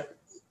 5-step.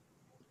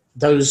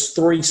 Those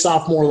 3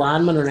 sophomore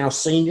linemen are now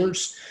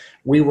seniors.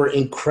 We were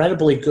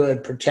incredibly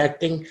good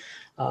protecting.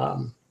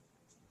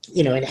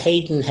 And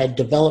Hayden had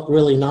developed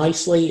really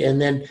nicely.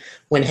 And then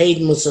when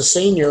Hayden was a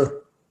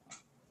senior,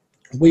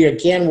 we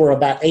again were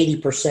about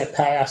 80%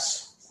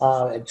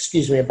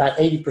 about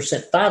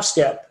 80%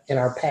 5-step in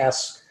our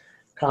pass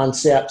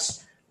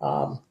concepts.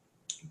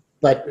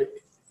 But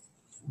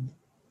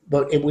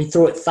we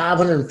threw it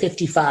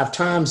 555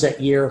 times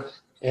that year,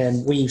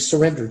 and we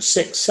surrendered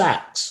 6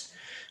 sacks.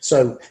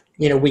 So,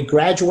 we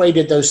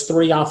graduated those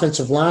 3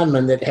 offensive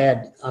linemen that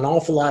had an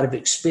awful lot of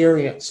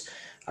experience.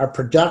 Our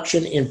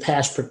production in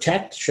pass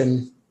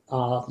protection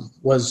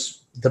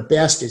was the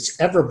best it's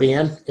ever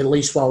been, at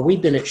least while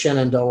we've been at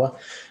Shenandoah.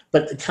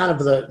 But kind of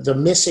the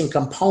missing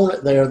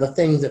component there, the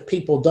thing that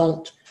people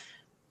don't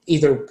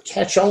either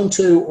catch on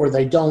to or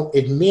they don't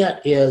admit,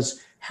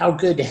 is how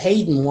good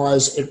Hayden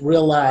was at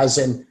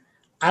realizing,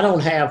 I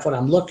don't have what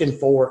I'm looking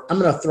for. I'm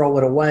going to throw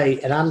it away,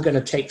 and I'm going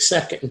to take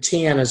 2nd and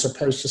 10 as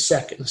opposed to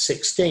 2nd and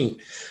 16.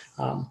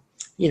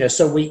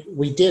 So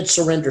we did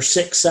surrender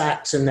 6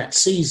 sacks in that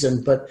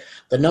season, but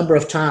the number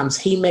of times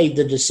he made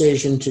the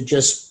decision to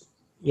just,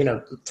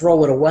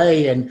 throw it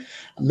away and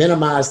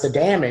minimize the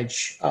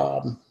damage,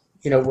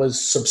 was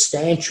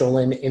substantial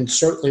and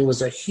certainly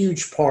was a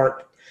huge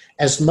part,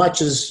 as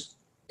much as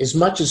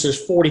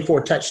his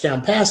 44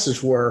 touchdown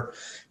passes were.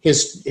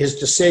 His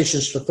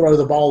decisions to throw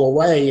the ball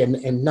away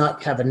and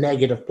not have a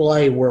negative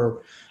play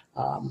were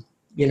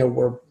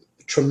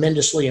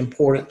tremendously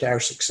important to our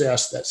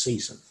success that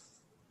season.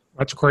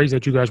 That's crazy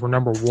that you guys were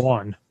number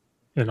 1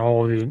 in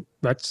all of the.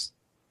 That's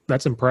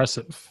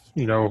impressive.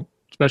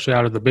 Especially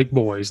out of the big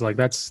boys. Like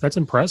that's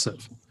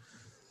impressive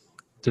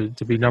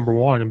to be number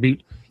 1 and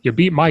beat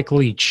Mike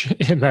Leach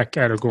in that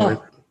category.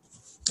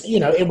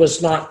 It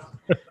was not.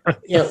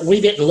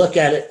 We didn't look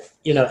at it.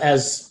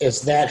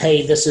 As that,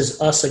 hey, this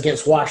is us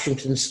against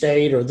Washington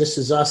State, or this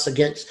is us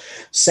against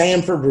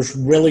Samford was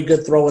really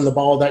good throwing the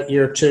ball that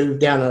year too,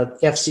 down at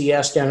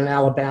FCS down in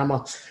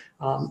Alabama.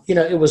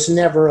 It was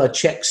never a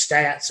check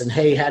stats and,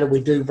 hey, how do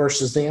we do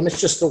versus them? It's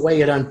just the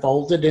way it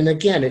unfolded. And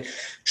again,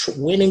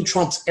 winning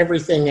trumps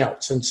everything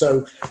else. And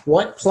so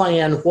what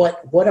plan,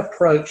 what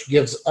approach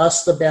gives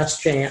us the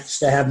best chance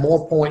to have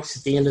more points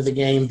at the end of the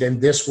game than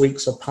this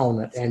week's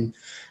opponent? And,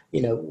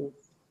 we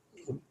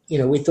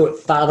threw it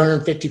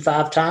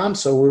 555 times,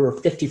 so we were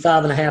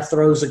 55 and a half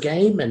throws a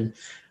game, and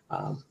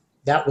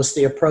that was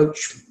the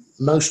approach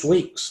most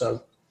weeks.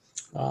 So,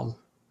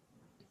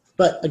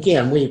 but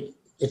again,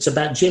 it's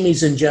about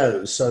Jimmy's and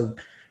Joe's. So,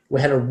 we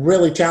had a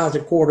really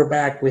talented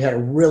quarterback. We had a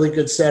really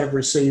good set of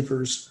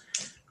receivers,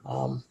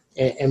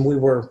 and we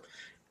were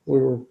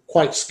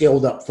quite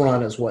skilled up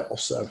front as well.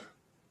 So,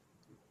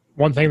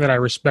 one thing that I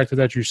respected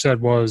that you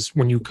said was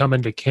when you come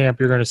into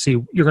camp, you're going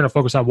to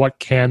focus on what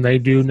can they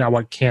do, not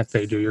what can't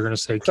they do. You're going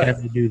to say,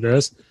 can they do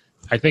this?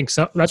 I think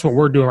that's what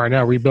we're doing right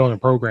now, rebuilding a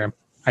program.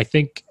 I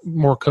think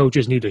more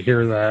coaches need to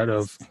hear that,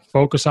 of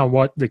focus on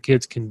what the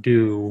kids can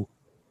do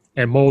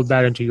and mold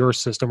that into your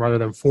system rather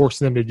than force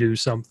them to do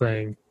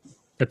something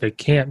that they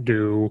can't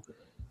do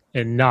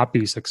and not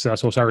be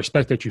successful. So I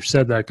respect that you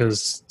said that,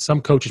 because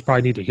some coaches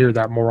probably need to hear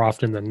that more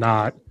often than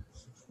not.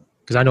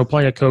 Because I know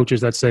plenty of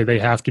coaches that say they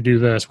have to do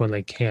this when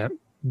they can't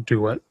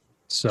do it.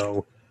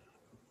 So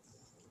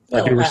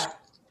I do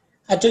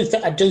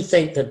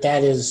think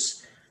that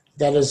is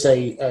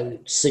a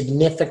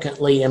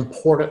significantly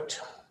important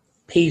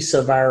piece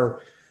of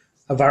our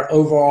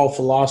overall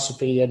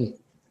philosophy. And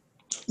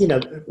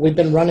we've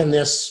been running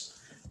this,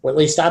 or at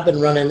least I've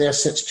been running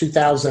this since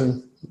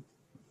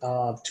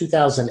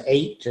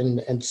 2008,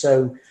 and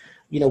so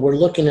we're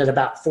looking at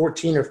about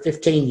 14 or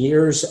 15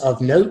 years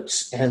of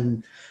notes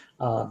and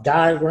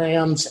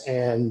diagrams,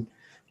 and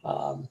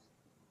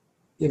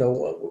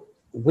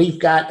we've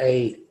got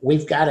a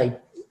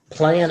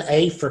plan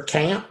A for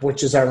camp,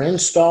 which is our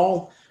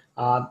install.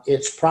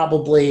 It's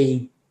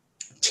probably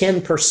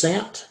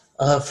 10%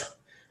 of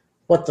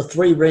what the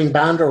 3-ring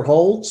binder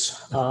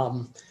holds.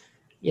 And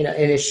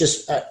it's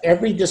just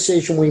every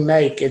decision we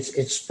make,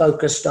 it's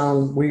focused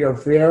on, we are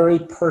very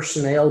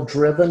personnel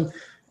driven.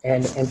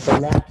 And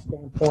from that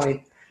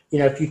standpoint,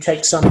 if you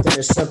take something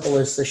as simple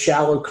as the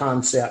shallow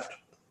concept,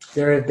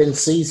 there have been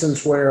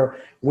seasons where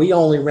we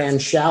only ran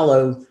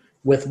shallow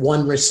with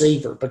one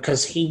receiver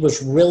because he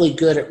was really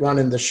good at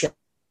running the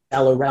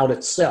shallow route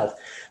itself.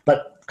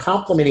 But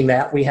complementing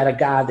that, we had a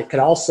guy that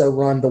could also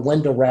run the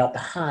window route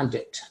behind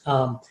it.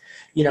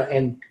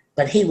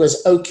 But he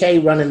was okay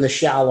running the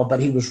shallow, but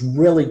he was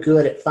really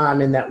good at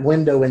finding that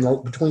window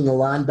between the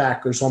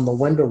linebackers on the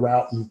window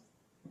route.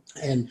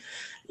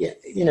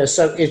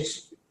 So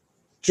it's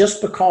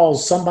just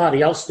because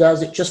somebody else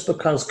does it, just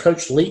because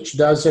Coach Leach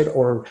does it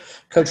or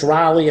Coach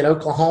Riley at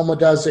Oklahoma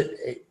does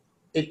it,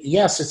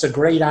 yes, it's a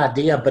great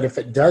idea, but if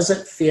it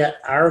doesn't fit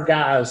our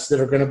guys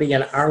that are going to be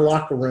in our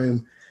locker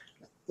room,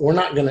 we're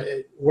not going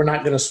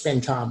to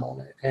spend time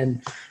on it.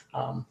 And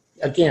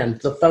again,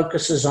 the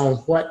focus is on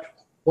what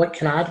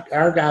can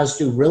our guys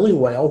do really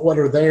well, what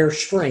are their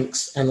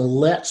strengths, and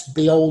let's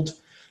build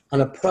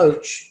an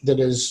approach that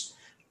is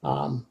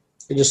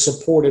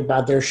supported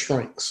by their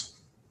strengths.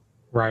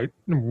 Right.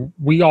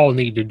 We all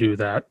need to do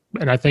that.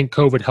 And I think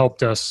COVID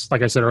helped us.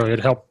 Like I said earlier, it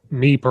helped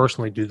me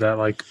personally do that.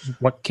 Like,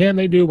 what can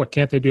they do? What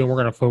can't they do? And we're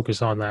going to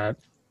focus on that.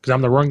 Because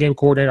I'm the run game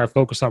coordinator. I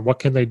focus on what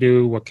can they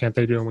do? What can't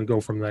they do? And we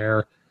go from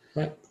there.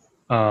 Right.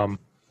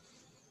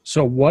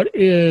 So what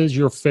is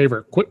your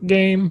favorite quick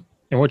game?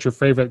 And what's your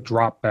favorite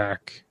drop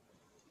back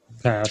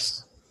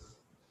pass?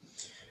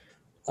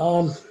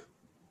 Well,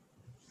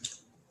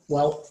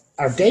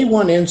 our day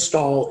one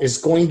install is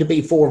going to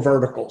be 4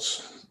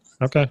 verticals.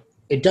 Okay.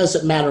 It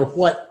doesn't matter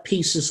what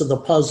pieces of the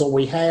puzzle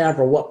we have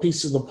or what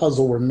pieces of the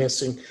puzzle we're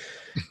missing.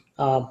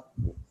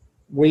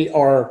 We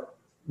are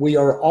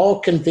all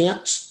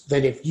convinced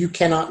that if you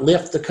cannot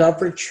lift the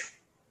coverage,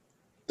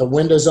 the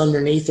windows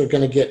underneath are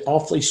going to get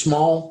awfully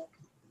small.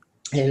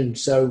 And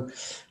so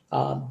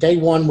day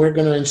one, we're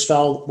going to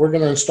install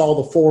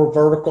the 4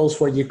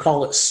 verticals, whether you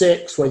call it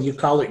 6, whether you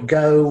call it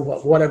go,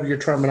 whatever your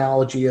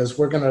terminology is.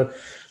 We're going to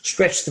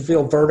stretch the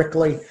field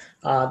vertically.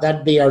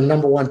 That'd be our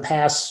number one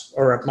pass,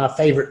 or my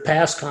favorite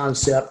pass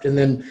concept. And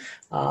then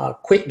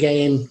quick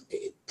game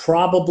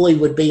probably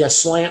would be a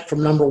slant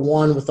from number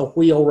 1 with a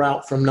wheel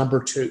route from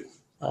number 2.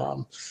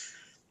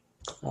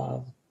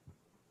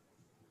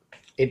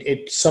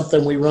 It's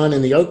something we run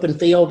in the open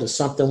field. It's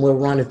something we'll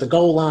run at the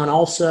goal line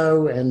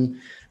also. And,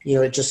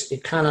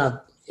 it kind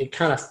of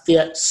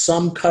fits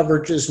some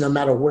coverages no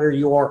matter where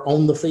you are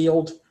on the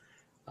field.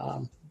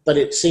 But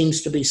it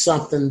seems to be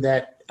something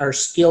that our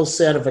skill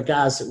set of the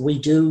guys that we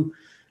do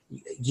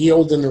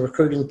yield in the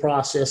recruiting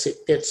process, it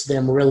fits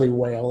them really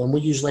well. And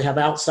we usually have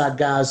outside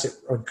guys that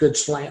are good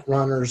slant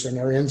runners, and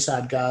our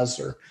inside guys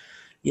are,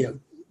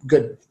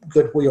 good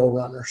wheel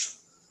runners.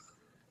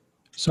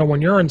 So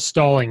when you're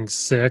installing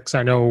 6,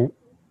 I don't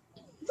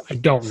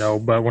know,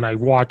 but when I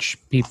watch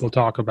people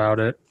talk about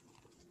it,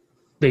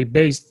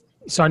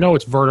 so I know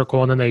it's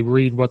vertical, and then they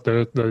read what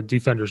the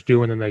defenders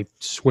do, and then they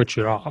switch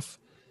it off.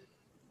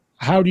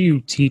 How do you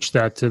teach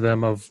that to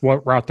them of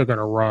what route they're going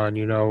to run?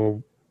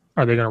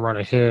 Are they going to run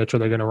a hitch? Are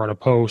they going to run a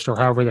post, or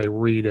however they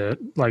read it?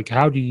 Like,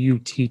 how do you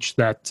teach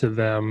that to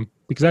them?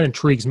 Because that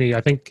intrigues me.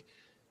 I think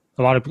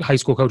a lot of high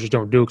school coaches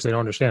don't do it because they don't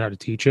understand how to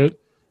teach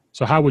it.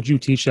 So how would you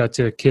teach that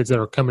to kids that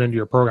are coming into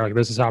your program? Like,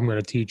 this is how I'm going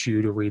to teach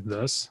you to read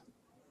this.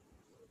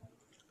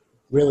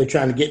 Really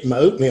trying to get my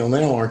oatmeal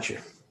now, aren't you?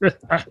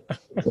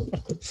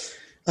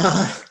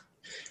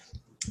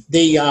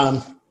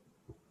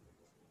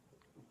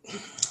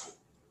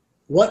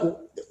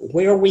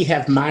 Where we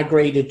have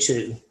migrated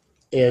to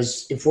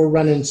is if we're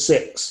running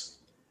 6,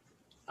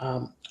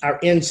 our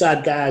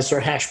inside guys are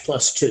hash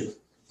 +2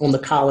 on the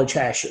college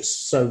hashes.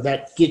 So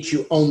that gets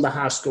you on the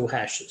high school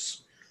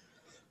hashes.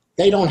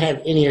 They don't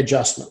have any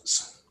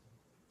adjustments.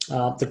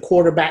 The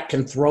quarterback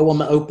can throw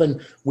them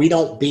open. We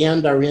don't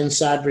bend our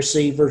inside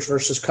receivers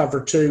versus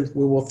cover 2.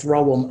 We will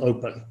throw them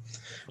open.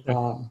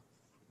 Okay.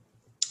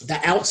 The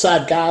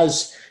outside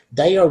guys,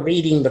 they are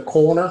reading the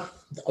corner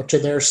to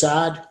their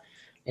side.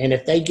 And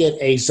if they get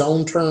a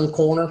zone turn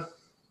corner,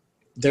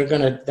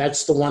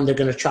 that's the one they're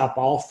going to chop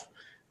off.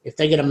 If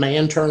they get a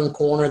man turn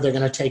corner, they're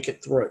going to take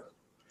it through.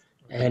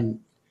 And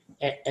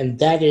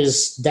that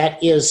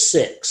is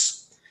 6.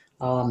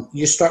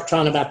 You start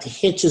talking about the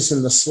hitches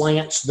and the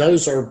slants.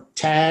 Those are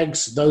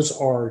tags. Those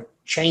are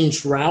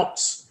changed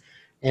routes.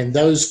 And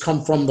those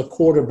come from the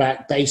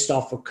quarterback based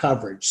off of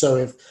coverage. So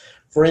if,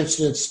 for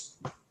instance,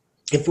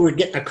 if we're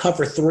getting a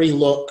cover 3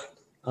 look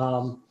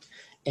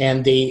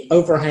and the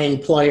overhang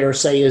player,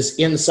 say, is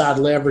inside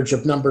leverage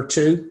of number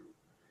 2,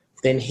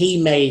 then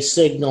he may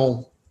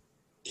signal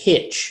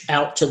hitch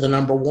out to the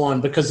number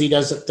 1 because he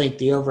doesn't think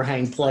the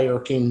overhang player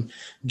can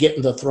get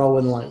in the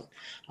throwing lane.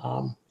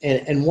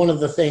 And one of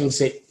the things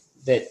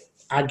that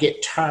I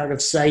get tired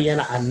of saying,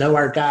 I know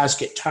our guys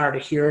get tired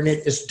of hearing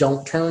it, is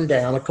don't turn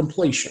down a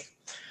completion.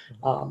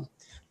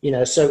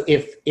 So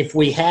if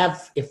we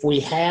have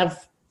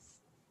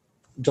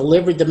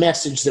delivered the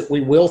message that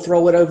we will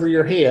throw it over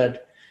your head,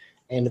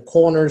 and the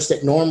corners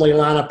that normally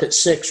line up at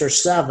 6 or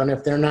 7,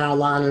 if they're now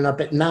lining up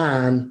at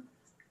 9,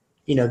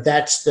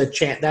 that's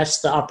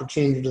the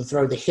opportunity to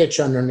throw the hitch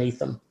underneath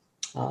them.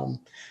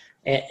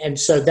 And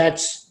so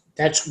that's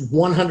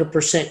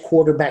 100%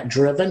 quarterback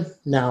driven.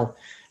 Now,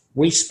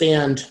 we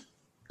spend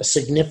a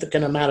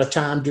significant amount of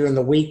time during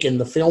the week in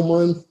the film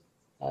room,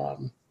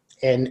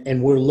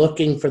 and we're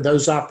looking for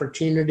those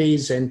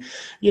opportunities. And,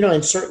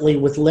 and certainly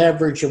with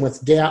leverage and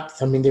with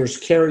depth, I mean, there's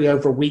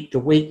carryover week to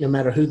week, no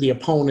matter who the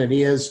opponent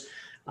is.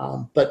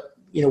 But,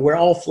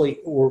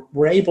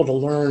 we're able to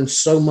learn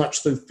so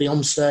much through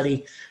film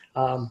study.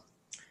 The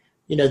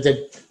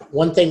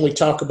one thing we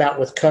talk about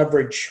with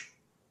coverage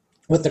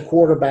with the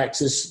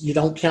quarterbacks is you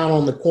don't count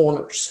on the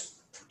corners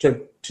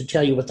to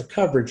tell you what the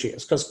coverage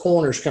is, because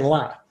corners can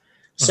lie.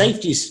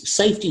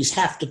 Safeties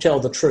have to tell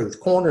the truth.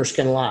 Corners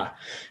can lie.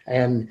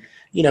 And,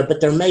 but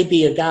there may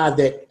be a guy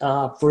that,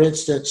 for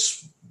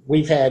instance,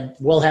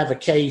 we'll have a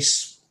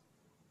case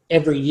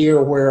every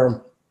year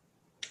where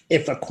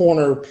if a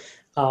corner,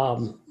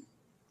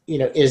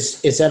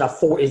 is at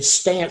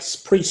its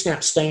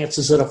pre-snap stance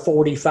is at a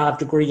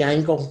 45-degree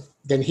angle,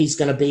 then he's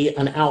going to be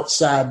an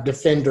outside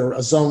defender,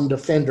 a zone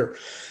defender.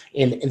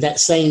 And that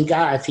same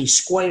guy, if he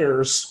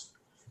squares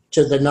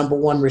to the number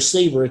 1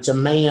 receiver, it's a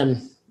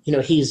man.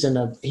 He's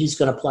going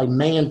to play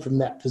man from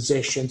that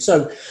position.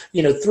 So,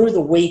 through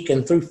the week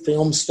and through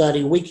film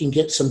study, we can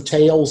get some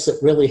tales that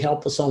really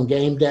help us on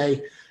game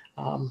day.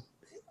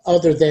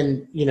 Other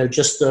than,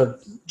 just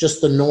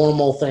the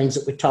normal things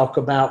that we talk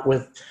about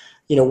with,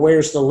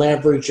 where's the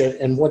leverage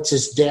and what's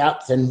his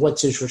depth and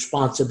what's his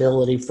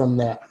responsibility from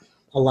that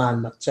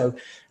alignment. So,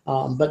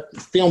 but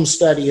film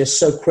study is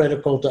so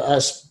critical to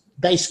us.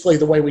 Basically,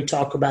 the way we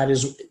talk about it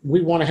is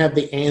we want to have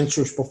the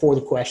answers before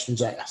the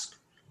question's asked.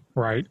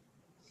 Right.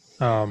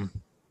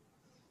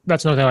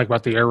 That's another thing I like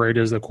about the air raid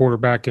is the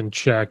quarterback can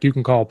check. You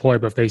can call a play,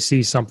 but if they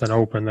see something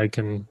open, they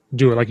can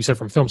do it, like you said,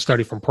 from film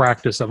study, from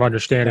practice of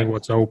understanding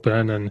what's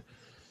open. And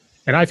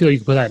I feel you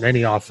can put that in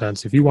any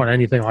offense. If you want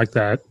anything like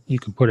that, you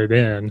can put it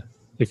in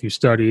if you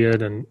study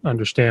it and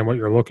understand what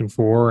you're looking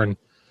for. And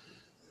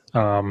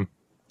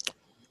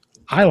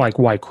I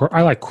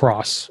like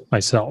cross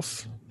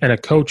myself. And a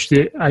coach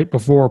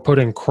before put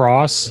in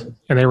cross,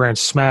 and they ran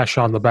smash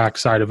on the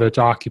backside of it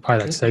to occupy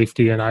that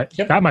safety. And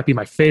that might be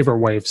my favorite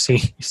way of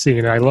seeing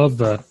it. I love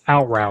the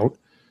out route,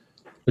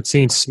 but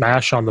seeing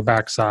smash on the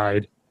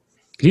backside.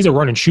 He's a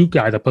run and shoot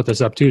guy that put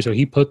this up too. So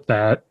he put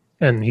that,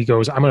 and he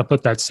goes, I'm going to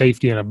put that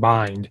safety in a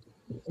bind.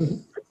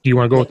 Do you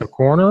want to go with the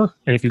corner?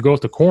 And if you go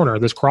with the corner,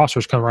 this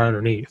crosser's coming right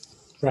underneath.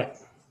 Right.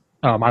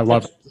 I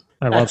love it.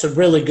 That's a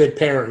really good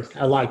pairing.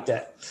 I like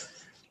that.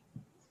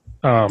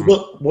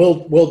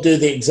 We'll do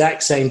the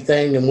exact same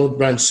thing, and we'll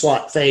run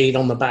slot fade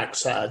on the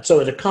backside, so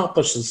it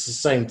accomplishes the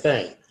same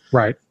thing.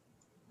 Right.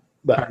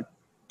 But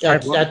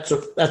that's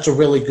a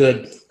really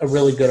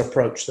good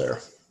approach there.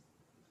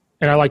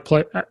 And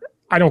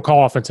I don't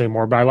call offense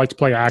anymore, but I like to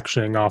play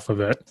actioning off of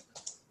it,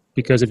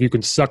 because if you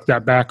can suck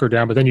that backer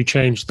down, but then you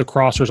change the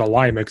crosser's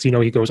alignment,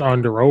 because he goes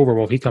under or over.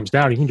 Well, if he comes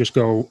down, he can just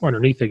go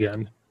underneath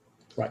again.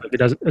 Right. Like it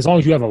does, as long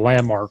as you have a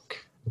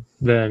landmark,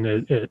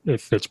 then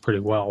it fits pretty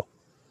well.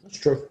 That's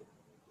true.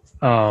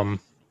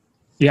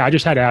 I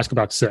just had to ask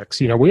about 6.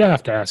 We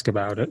have to ask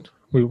about it.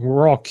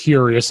 We're all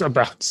curious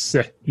about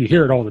 6. You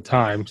hear it all the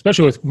time,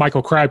 especially with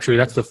Michael Crabtree.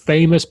 That's the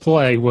famous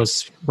play,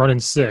 was running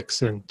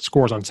 6 and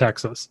scores on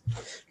Texas.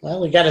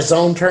 Well, he got his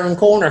own turn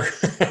corner.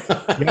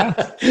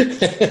 Yeah.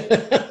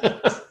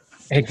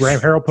 And Graham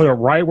Harrell put it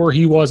right where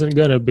he wasn't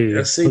going to be.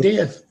 Yes, he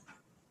did.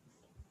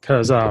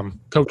 Because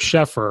Coach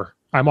Sheffer,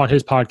 I'm on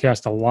his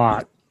podcast a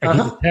lot, and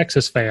he's a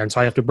Texas fan, so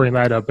I have to bring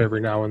that up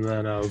every now and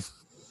then of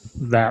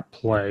that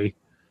play.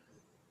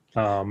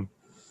 And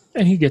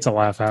he gets a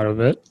laugh out of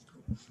it.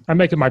 I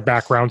make it my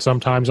background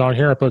sometimes on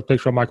here. I put a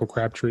picture of Michael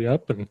Crabtree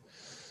up, and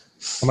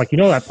I'm like,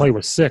 that play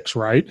was 6,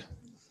 right?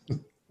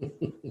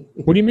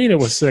 What do you mean it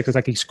was 6? It's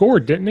like he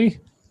scored, didn't he?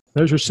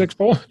 There's your 6th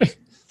boy.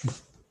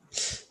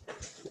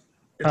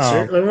 It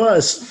certainly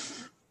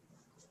was.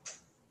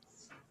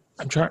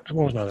 What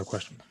was my other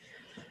question?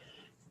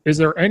 Is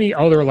there any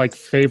other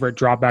favorite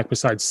drop back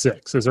besides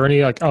 6? Is there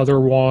any other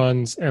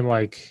ones? And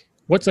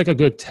what's a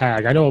good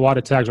tag? I know a lot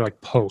of tags are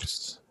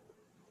posts.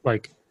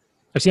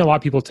 I've seen a lot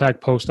of people tag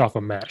post off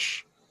a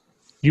mesh.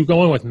 You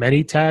go in with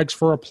many tags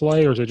for a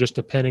play, or is it just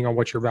depending on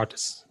what you're about to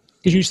see?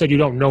 Because you said you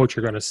don't know what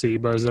you're going to see,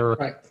 but is there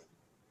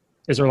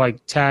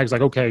tags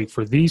okay,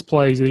 for these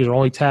plays, these are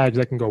only tags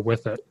that can go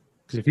with it?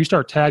 Because if you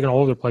start tagging all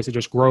over the place, it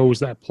just grows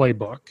that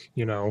playbook,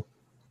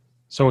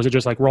 So is it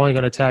just we're only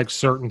going to tag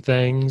certain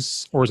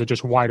things, or is it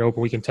just wide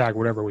open? We can tag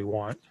whatever we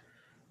want.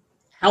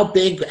 How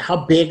big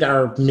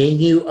our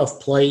menu of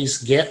plays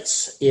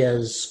gets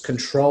is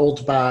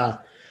controlled by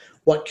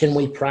what can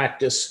we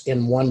practice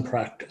in one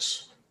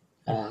practice.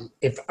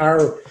 If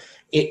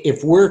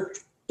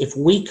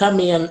we come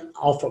in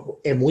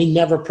and we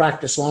never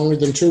practice longer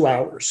than 2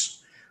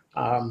 hours,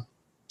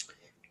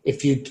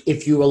 if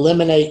you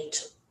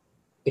eliminate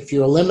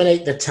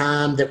the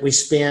time that we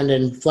spend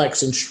in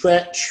flex and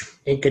stretch,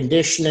 in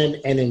conditioning,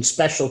 and in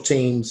special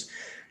teams,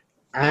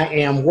 I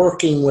am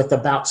working with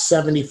about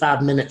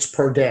 75 minutes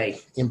per day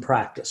in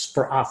practice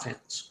for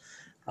offense.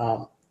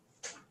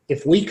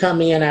 If we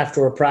come in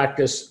after a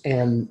practice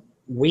and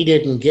we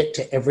didn't get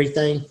to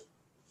everything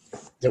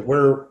that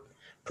we're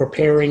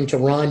preparing to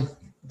run,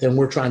 then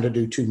we're trying to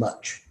do too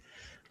much.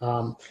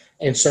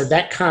 And so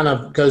that kind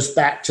of goes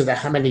back to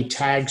how many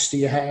tags do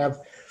you have?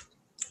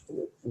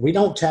 We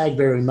don't tag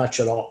very much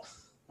at all.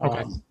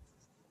 Okay.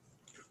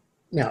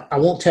 Now, I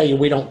won't tell you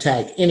we don't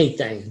tag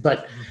anything,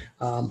 but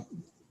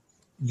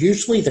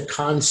usually the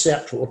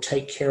concept will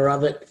take care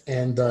of it,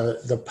 and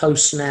the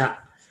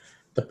post-snap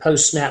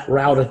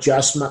route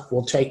adjustment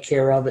will take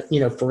care of it.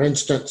 For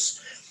instance,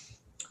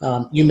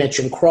 you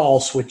mentioned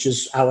crawls, which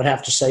is, I would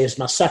have to say, is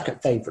my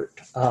second favorite.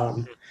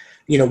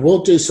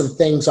 We'll do some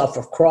things off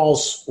of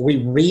crawls. We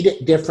read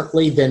it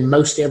differently than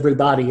most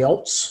everybody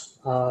else.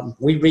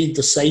 We read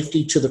the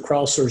safety to the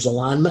crosser's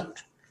alignment.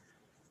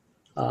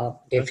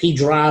 If he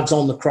drives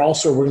on the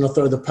crosser, we're going to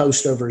throw the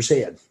post over his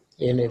head.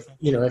 And if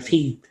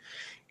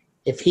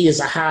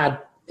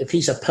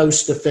he's a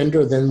post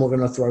defender, then we're going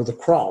to throw the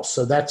cross.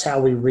 So that's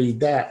how we read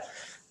that.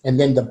 And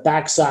then the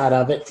backside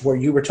of it, where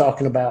you were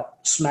talking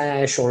about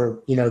smash or,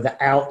 the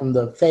out and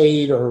the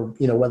fade, or,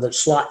 whether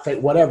it's slot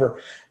fade,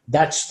 whatever,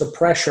 that's the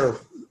pressure.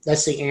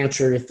 That's the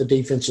answer if the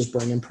defense is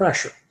bringing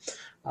pressure.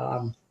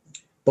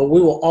 But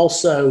we will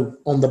also,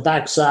 on the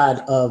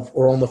backside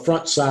or on the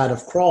front side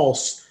of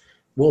cross,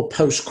 we'll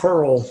post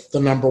curl the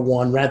number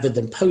 1 rather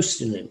than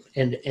posting him.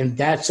 And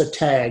that's a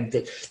tag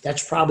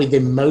that's probably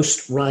the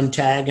most run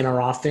tag in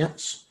our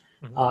offense.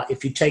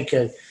 If you take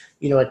a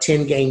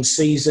 10-game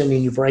season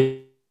and you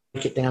break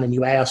it down and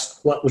you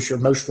ask what was your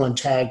most run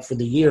tag for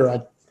the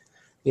year,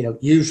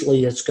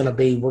 usually it's going to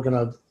be we're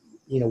going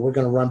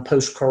to run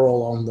post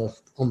curl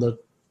on the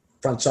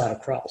front side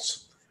of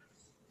cross.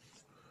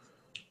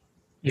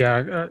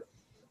 Yeah,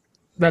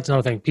 that's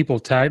another thing. People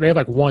tag. They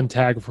have one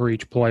tag for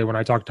each play. When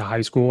I talk to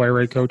high school air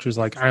raid coaches,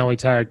 I only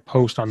tag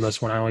post on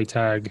this one. I only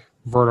tag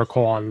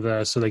vertical on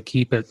this. So they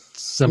keep it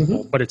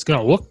simple, but it's going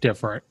to look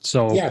different.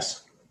 So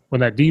yes, when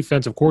that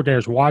defensive coordinator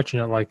is watching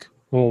it,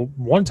 well,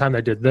 one time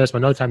they did this, but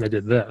another time they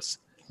did this.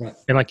 Right.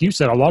 And like you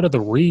said, a lot of the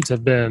reads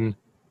have been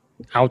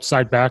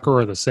outside backer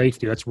or the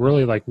safety. That's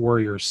really where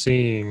you're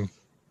seeing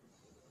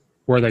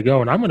where they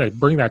go. And I'm going to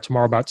bring that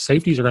tomorrow about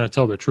safeties are going to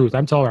tell the truth.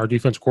 I'm telling our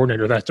defense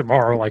coordinator that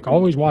tomorrow,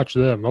 always watch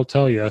them. They'll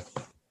tell you.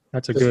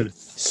 That's a good.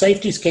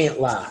 Safeties can't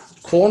lie.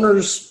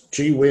 Corners,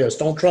 gee whiz,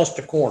 don't trust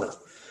a corner.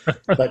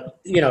 But,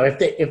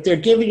 if they're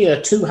giving you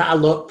a too high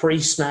look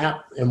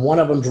pre-snap and one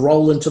of them's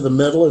rolling to the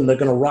middle and they're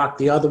going to rock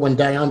the other one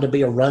down to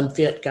be a run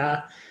fit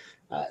guy,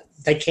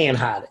 they can't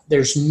hide it.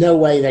 There's no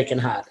way they can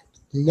hide it.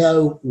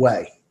 No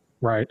way.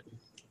 Right.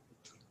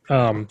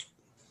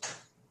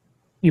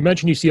 You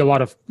mentioned you see a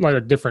lot of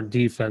different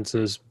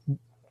defenses.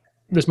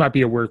 This might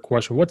be a weird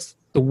question. What's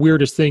the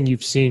weirdest thing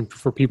you've seen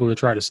for people to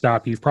try to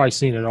stop you? You've probably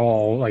seen it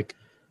all.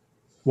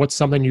 What's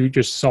something you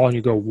just saw and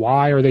you go,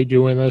 why are they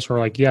doing this?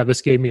 Or yeah,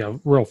 this gave me a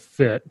real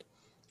fit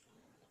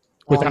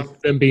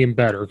without them being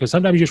better. Because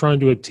sometimes you just run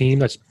into a team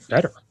that's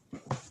better.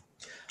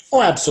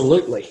 Oh,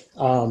 absolutely.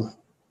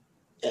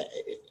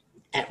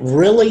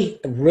 Really,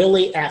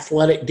 really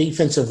athletic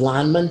defensive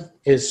linemen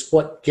is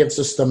what gives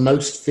us the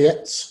most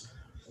fits.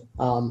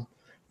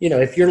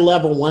 If your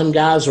level 1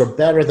 guys are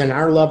better than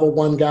our level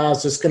 1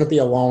 guys, it's going to be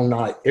a long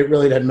night. It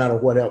really doesn't matter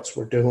what else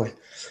we're doing.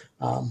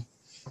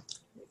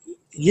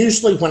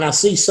 Usually when I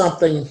see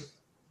something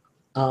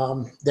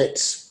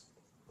that's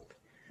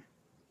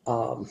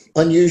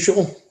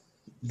unusual,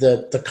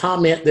 the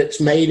comment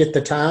that's made at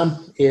the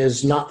time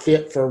is not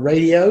fit for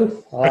radio.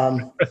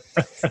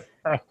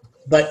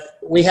 But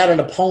we had an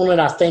opponent,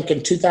 I think,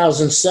 in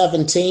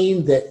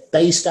 2017 that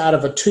based out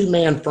of a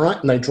 2-man front,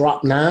 and they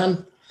dropped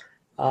 9.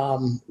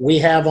 We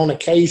have on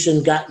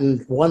occasion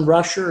gotten 1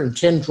 rusher and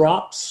 10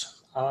 drops.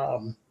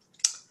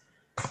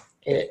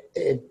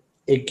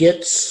 It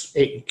gets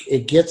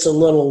a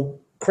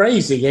little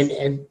crazy,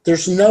 and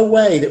there's no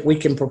way that we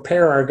can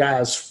prepare our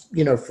guys,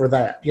 for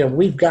that.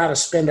 We've got to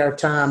spend our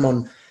time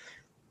on,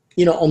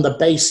 on the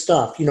base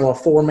stuff. A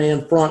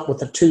 4-man front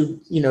with a 2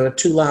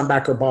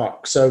 linebacker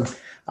box. So,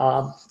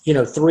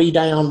 3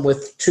 down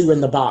with 2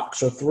 in the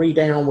box, or 3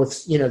 down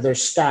with, they're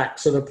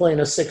stacked. So they're playing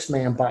a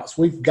 6-man box.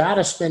 We've got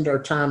to spend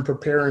our time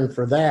preparing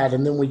for that.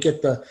 And then we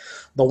get the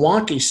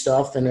wonky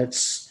stuff, and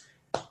it's,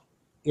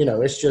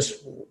 it's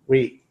just,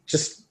 we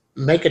just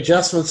make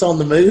adjustments on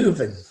the move,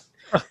 and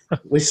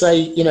we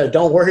say,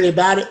 don't worry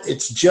about it.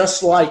 It's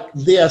just like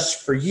this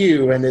for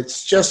you, and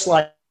it's just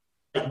like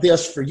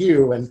this for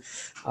you. And,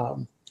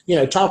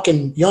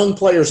 talking young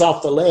players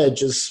off the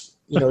ledge is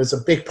a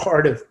big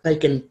part of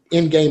making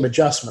in-game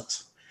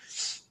adjustments.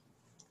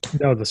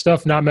 No, the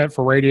stuff not meant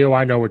for radio,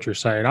 I know what you're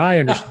saying. I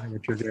understand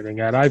what you're getting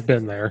at. I've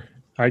been there.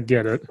 I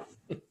get it.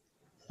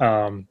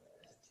 I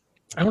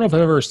don't know if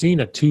I've ever seen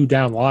a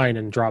 2-down line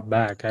and drop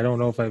back. I don't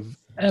know if I've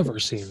ever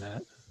seen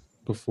that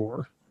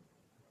before.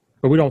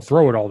 But we don't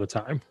throw it all the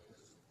time.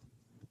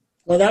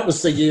 Well, that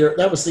was the year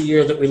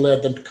that we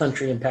led the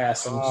country in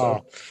passing.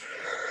 So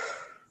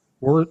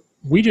we're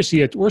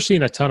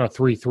seeing a ton of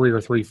 3-3 or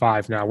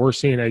 3-5 now. We're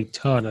seeing a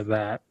ton of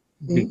that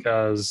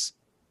because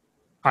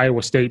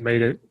Iowa State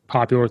made it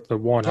popular with the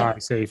 1 high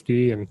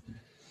safety, and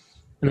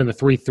then the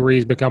 3-3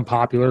 has become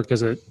popular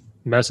because it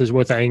messes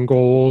with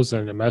angles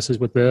and it messes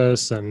with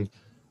this, and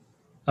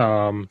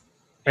 4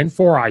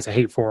 eyes. I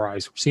hate 4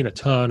 eyes. We've seen a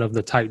ton of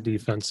the tight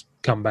defense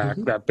come back,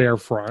 that bare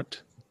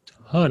front,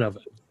 ton of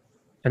it,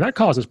 and that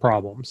causes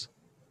problems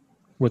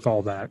with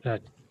all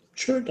that.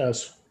 Sure it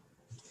does.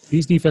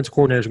 These defense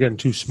coordinators are getting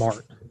too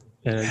smart.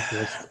 And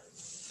the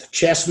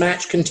chess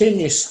match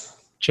continues.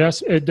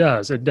 It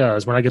does.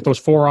 When I get those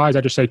 4 eyes,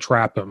 I just say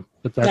trap him.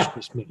 But that's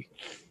just me.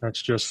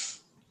 That's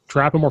just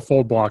trap him or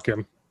full block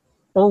him.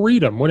 Or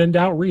read him. When in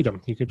doubt, read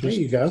him. You could just,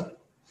 there you go.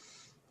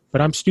 But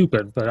I'm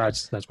stupid, but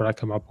that's what I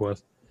come up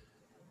with.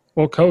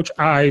 Well, Coach,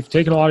 I've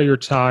taken a lot of your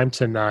time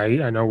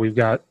tonight. I know we've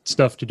got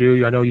stuff to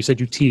do. I know you said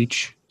you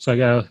teach. So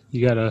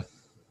you gotta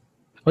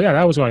 – oh, yeah,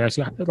 that was going to ask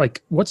you.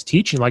 Like, what's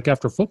teaching like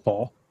after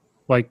football?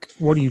 Like,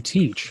 what do you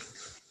teach?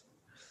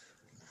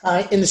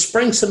 In the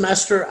spring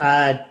semester,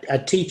 I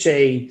teach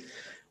a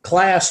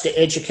class to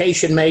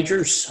education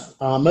majors,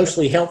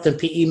 mostly health and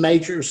PE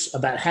majors,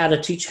 about how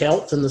to teach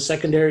health in the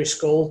secondary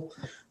school.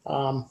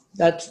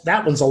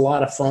 That one's a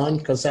lot of fun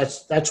because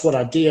that's what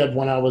I did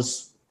when I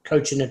was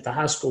coaching at the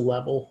high school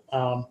level.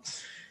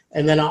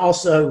 And then I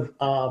also,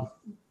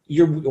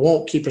 you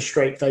won't keep a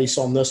straight face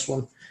on this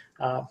one.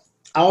 I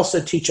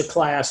also teach a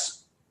class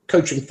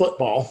coaching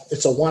football.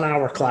 It's a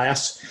 1-hour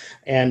class.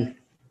 And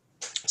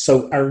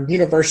so our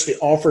university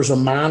offers a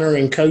minor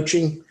in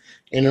coaching.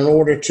 And in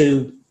order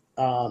to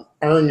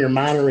earn your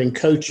minor in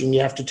coaching,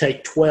 you have to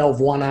take 12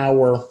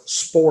 1-hour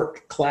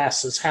sport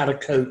classes, how to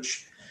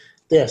coach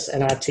this.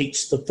 And I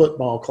teach the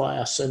football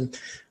class. And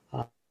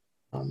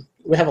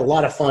we have a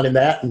lot of fun in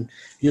that and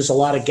use a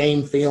lot of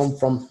game film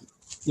from,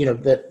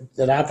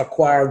 that I've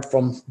acquired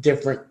from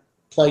different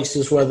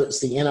places, whether it's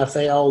the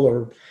NFL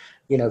or,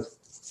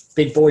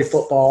 big boy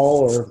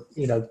football, or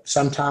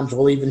sometimes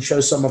we'll even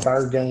show some of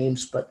our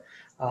games, but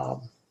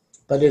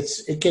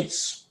it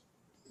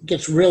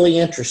gets really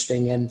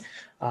interesting. And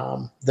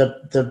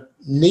the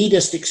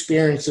neatest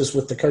experiences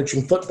with the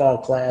coaching football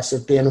class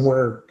have been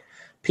where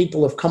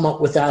people have come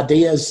up with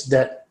ideas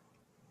that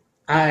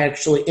I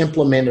actually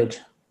implemented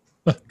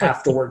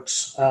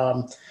afterwards,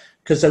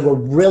 because they were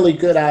really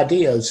good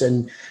ideas,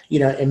 and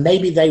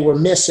maybe they were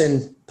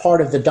missing part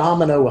of the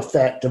domino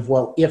effect of,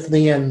 well, if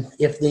then.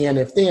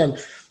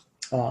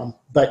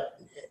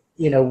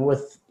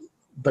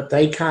 But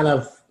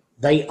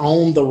they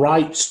own the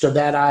rights to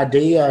that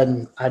idea,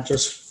 and I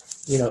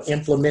just,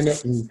 implement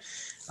it, and,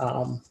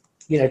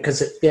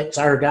 because it fits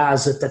our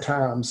guys at the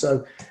time.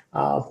 So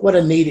what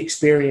a neat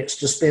experience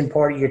to spend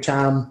part of your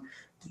time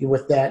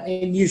with that.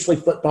 And usually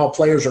football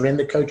players are in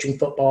the coaching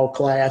football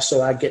class,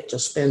 so I get to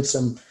spend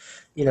some,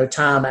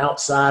 time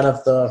outside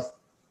of the,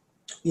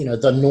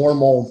 the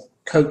normal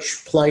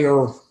coach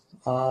player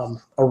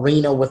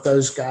arena with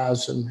those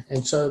guys.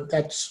 And so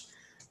that's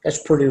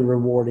pretty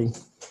rewarding.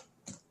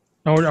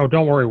 Oh,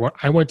 don't worry.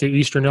 I went to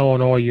Eastern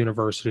Illinois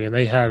University, and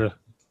they had a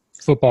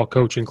football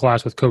coaching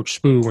class with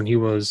Coach Spoo when he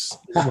was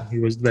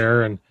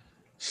there, and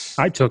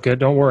I took it.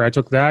 Don't worry. I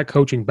took that,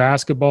 coaching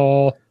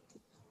basketball,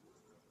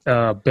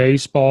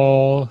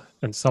 baseball,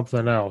 and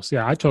something else.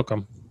 Yeah, I took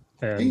them.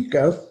 And there you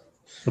go.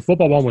 The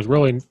football one was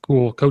really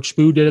cool. Coach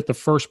Spoo did it the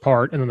first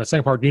part, and then the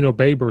second part, Dino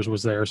Babers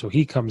was there, so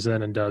he comes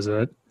in and does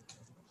it.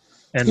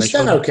 And he's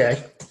done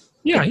okay.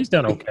 Yeah, he's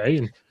done okay.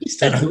 And he's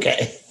done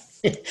okay.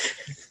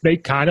 They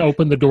kind of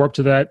opened the door up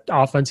to that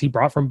offense he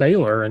brought from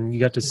Baylor, and you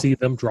got to see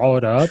them draw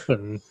it up.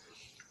 And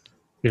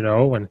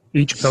and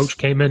each coach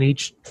came in,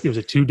 it was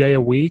a 2-day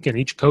a week, and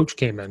each coach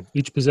came in,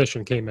 each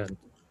position came in.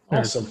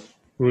 Awesome.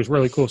 It was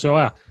really cool. So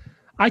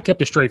I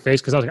kept a straight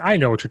face because I was like, I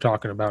know what you're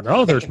talking about. And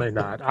others may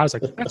not. I was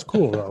like, that's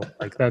cool though.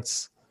 Like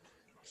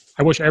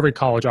I wish every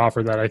college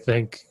offered that. I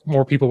think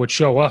more people would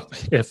show up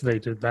if they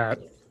did that.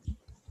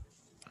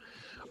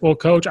 Well,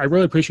 Coach, I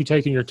really appreciate you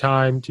taking your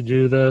time to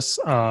do this.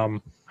 I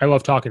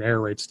love talking air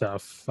raid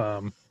stuff.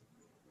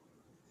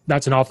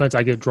 That's an offense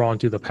I get drawn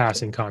to, the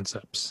passing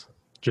concepts.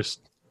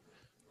 Just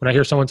when I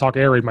hear someone talk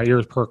air raid, my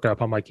ears perk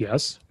up. I'm like,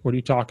 yes, what are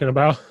you talking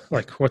about?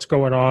 Like, what's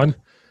going on?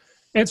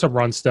 And some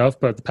run stuff,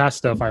 but the pass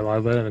stuff, I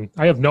love it. And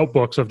I have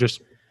notebooks of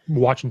just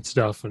watching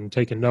stuff and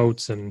taking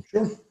notes and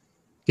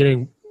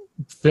getting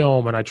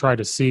film, and I try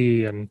to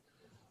see. And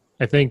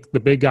I think the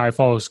big guy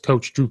follows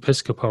Coach Drew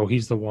Piscopo.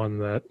 He's the one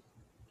that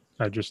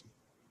I just...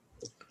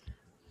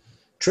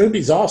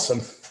 Drew's awesome.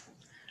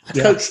 I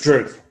coached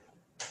Drew.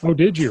 Oh,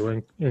 did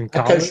you? In college?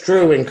 I coached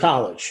Drew in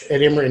college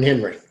at Emory and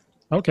Henry.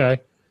 Okay.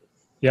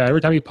 Yeah,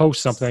 every time he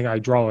posts something, I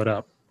draw it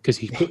up because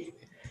he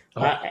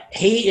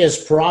is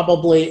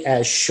probably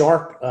as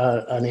sharp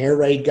an air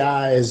raid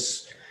guy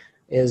as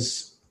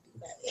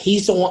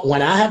he's the one.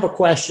 When I have a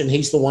question,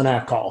 he's the one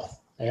I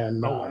call.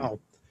 And wow.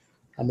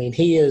 I mean,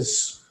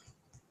 he's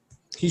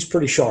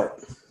pretty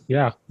sharp.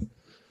 Yeah,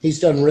 he's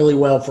done really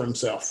well for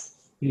himself.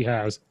 He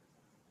has.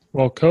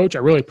 Well, Coach, I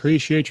really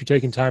appreciate you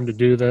taking time to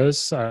do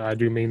this. I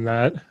do mean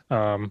that.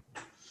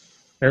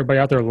 Everybody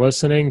out there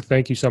listening,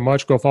 thank you so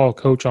much. Go follow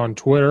Coach on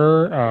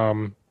Twitter.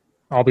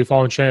 I'll be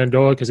following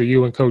Shenandoah because of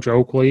you and Coach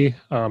Oakley.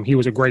 He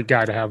was a great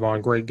guy to have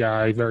on, great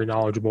guy, very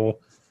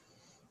knowledgeable.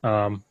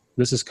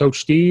 This is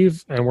Coach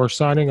Steve, and we're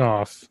signing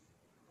off.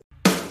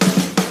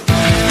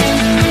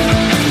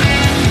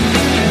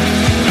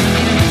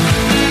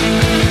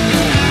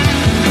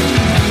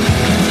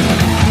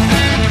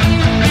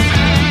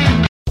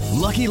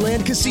 Lucky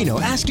Land Casino,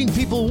 asking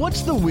people,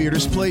 what's the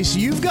weirdest place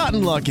you've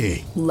gotten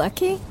lucky?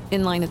 Lucky?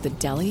 In line at the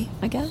deli,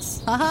 I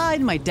guess? Aha,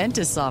 in my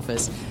dentist's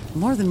office.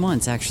 More than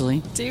once,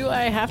 actually. Do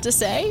I have to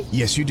say?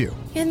 Yes, you do.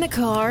 In the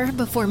car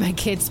before my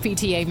kids'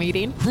 PTA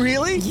meeting.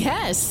 Really?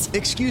 Yes.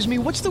 Excuse me,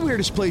 what's the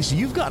weirdest place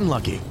you've gotten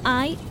lucky?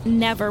 I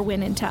never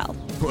win and tell.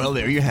 Well,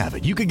 there you have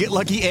it. You can get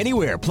lucky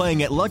anywhere,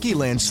 playing at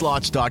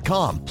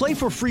LuckyLandSlots.com. Play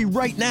for free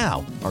right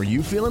now. Are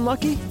you feeling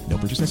lucky? No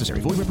purchase necessary.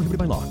 Void where prohibited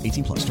by law.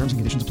 18+. Terms and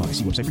conditions apply.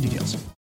 See website for details.